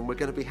trinkets, and we're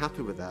going to be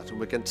happy with that, and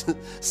we're going to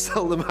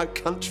sell them out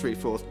country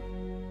for them.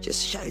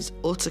 Just shows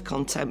utter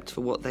contempt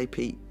for what they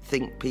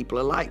think people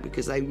are like,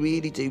 because they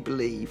really do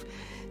believe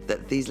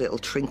that these little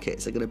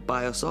trinkets are going to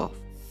buy us off.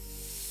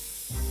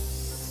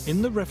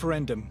 In the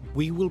referendum,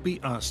 we will be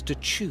asked to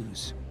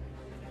choose.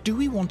 Do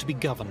we want to be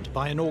governed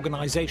by an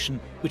organisation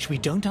which we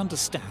don't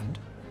understand,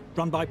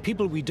 run by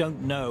people we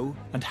don't know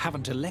and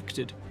haven't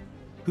elected,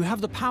 who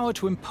have the power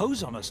to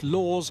impose on us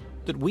laws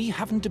that we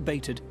haven't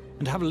debated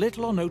and have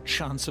little or no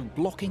chance of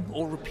blocking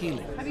or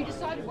repealing? Have you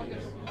decided what you're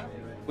doing?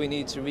 We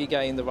need to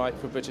regain the right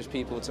for British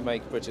people to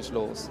make British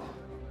laws.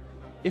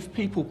 If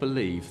people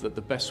believe that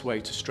the best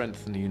way to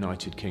strengthen the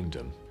United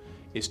Kingdom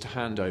is to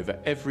hand over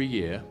every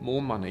year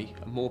more money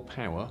and more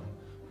power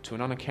to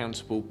an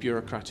unaccountable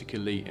bureaucratic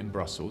elite in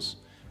Brussels,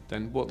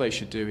 then what they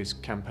should do is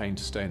campaign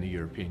to stay in the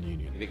European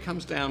Union. It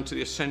comes down to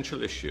the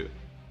essential issue,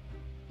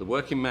 the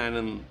working man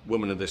and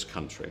woman of this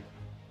country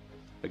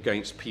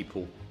against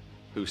people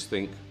who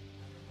think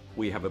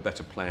we have a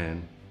better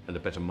plan and a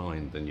better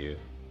mind than you.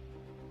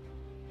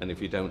 And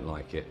if you don't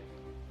like it,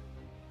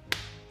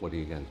 what are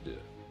you going to do?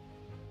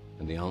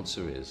 And the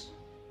answer is,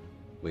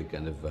 we're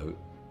going to vote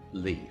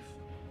leave.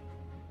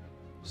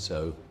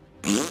 So...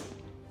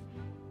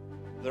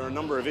 There are a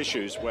number of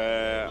issues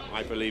where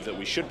I believe that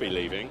we should be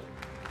leaving.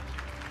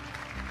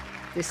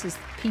 This is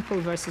people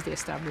versus the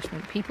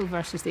establishment, people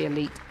versus the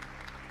elite.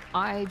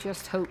 I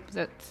just hope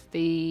that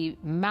the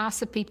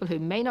mass of people who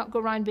may not go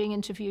around being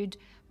interviewed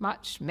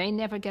much, may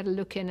never get a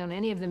look in on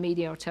any of the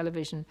media or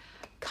television,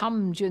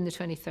 come June the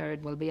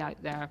 23rd, will be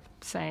out there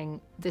saying,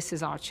 this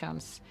is our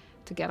chance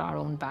to get our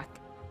own back.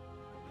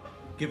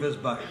 Give us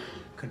back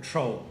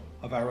control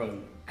of our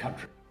own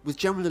country. With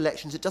general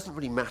elections, it doesn't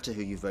really matter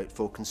who you vote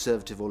for,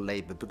 Conservative or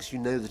Labour, because you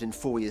know that in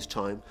 4 years'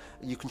 time,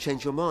 you can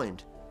change your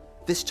mind.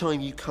 This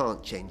time you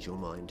can't change your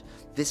mind.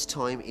 This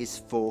time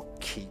is for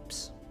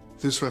keeps.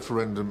 This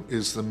referendum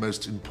is the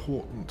most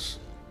important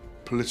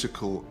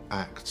political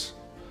act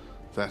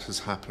that has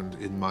happened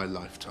in my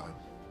lifetime.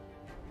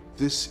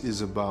 This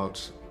is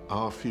about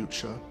our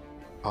future,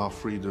 our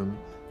freedom,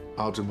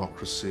 our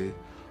democracy,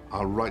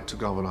 our right to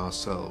govern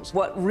ourselves.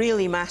 What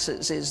really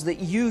matters is that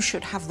you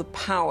should have the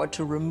power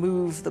to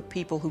remove the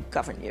people who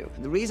govern you.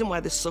 The reason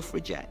why the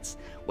suffragettes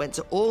went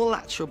to all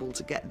that trouble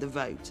to get the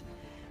vote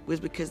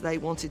was because they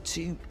wanted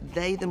to,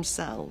 they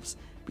themselves,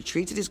 be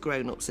treated as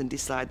grown-ups and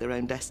decide their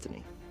own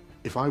destiny.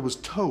 If I was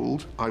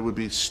told I would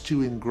be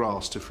stewing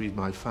grass to feed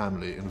my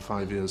family in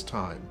 5 years'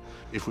 time,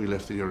 if we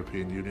left the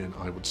European Union,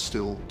 I would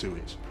still do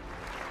it.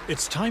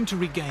 It's time to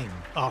regain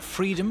our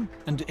freedom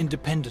and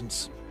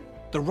independence,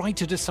 the right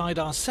to decide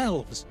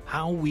ourselves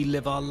how we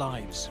live our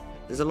lives.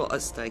 There's a lot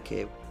at stake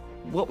here.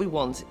 What we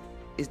want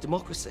is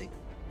democracy.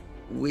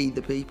 We,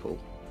 the people,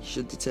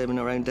 should determine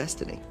our own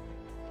destiny.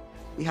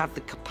 We have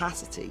the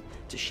capacity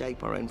to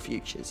shape our own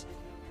futures.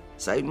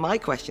 So my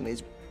question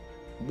is,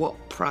 what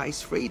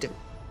price freedom?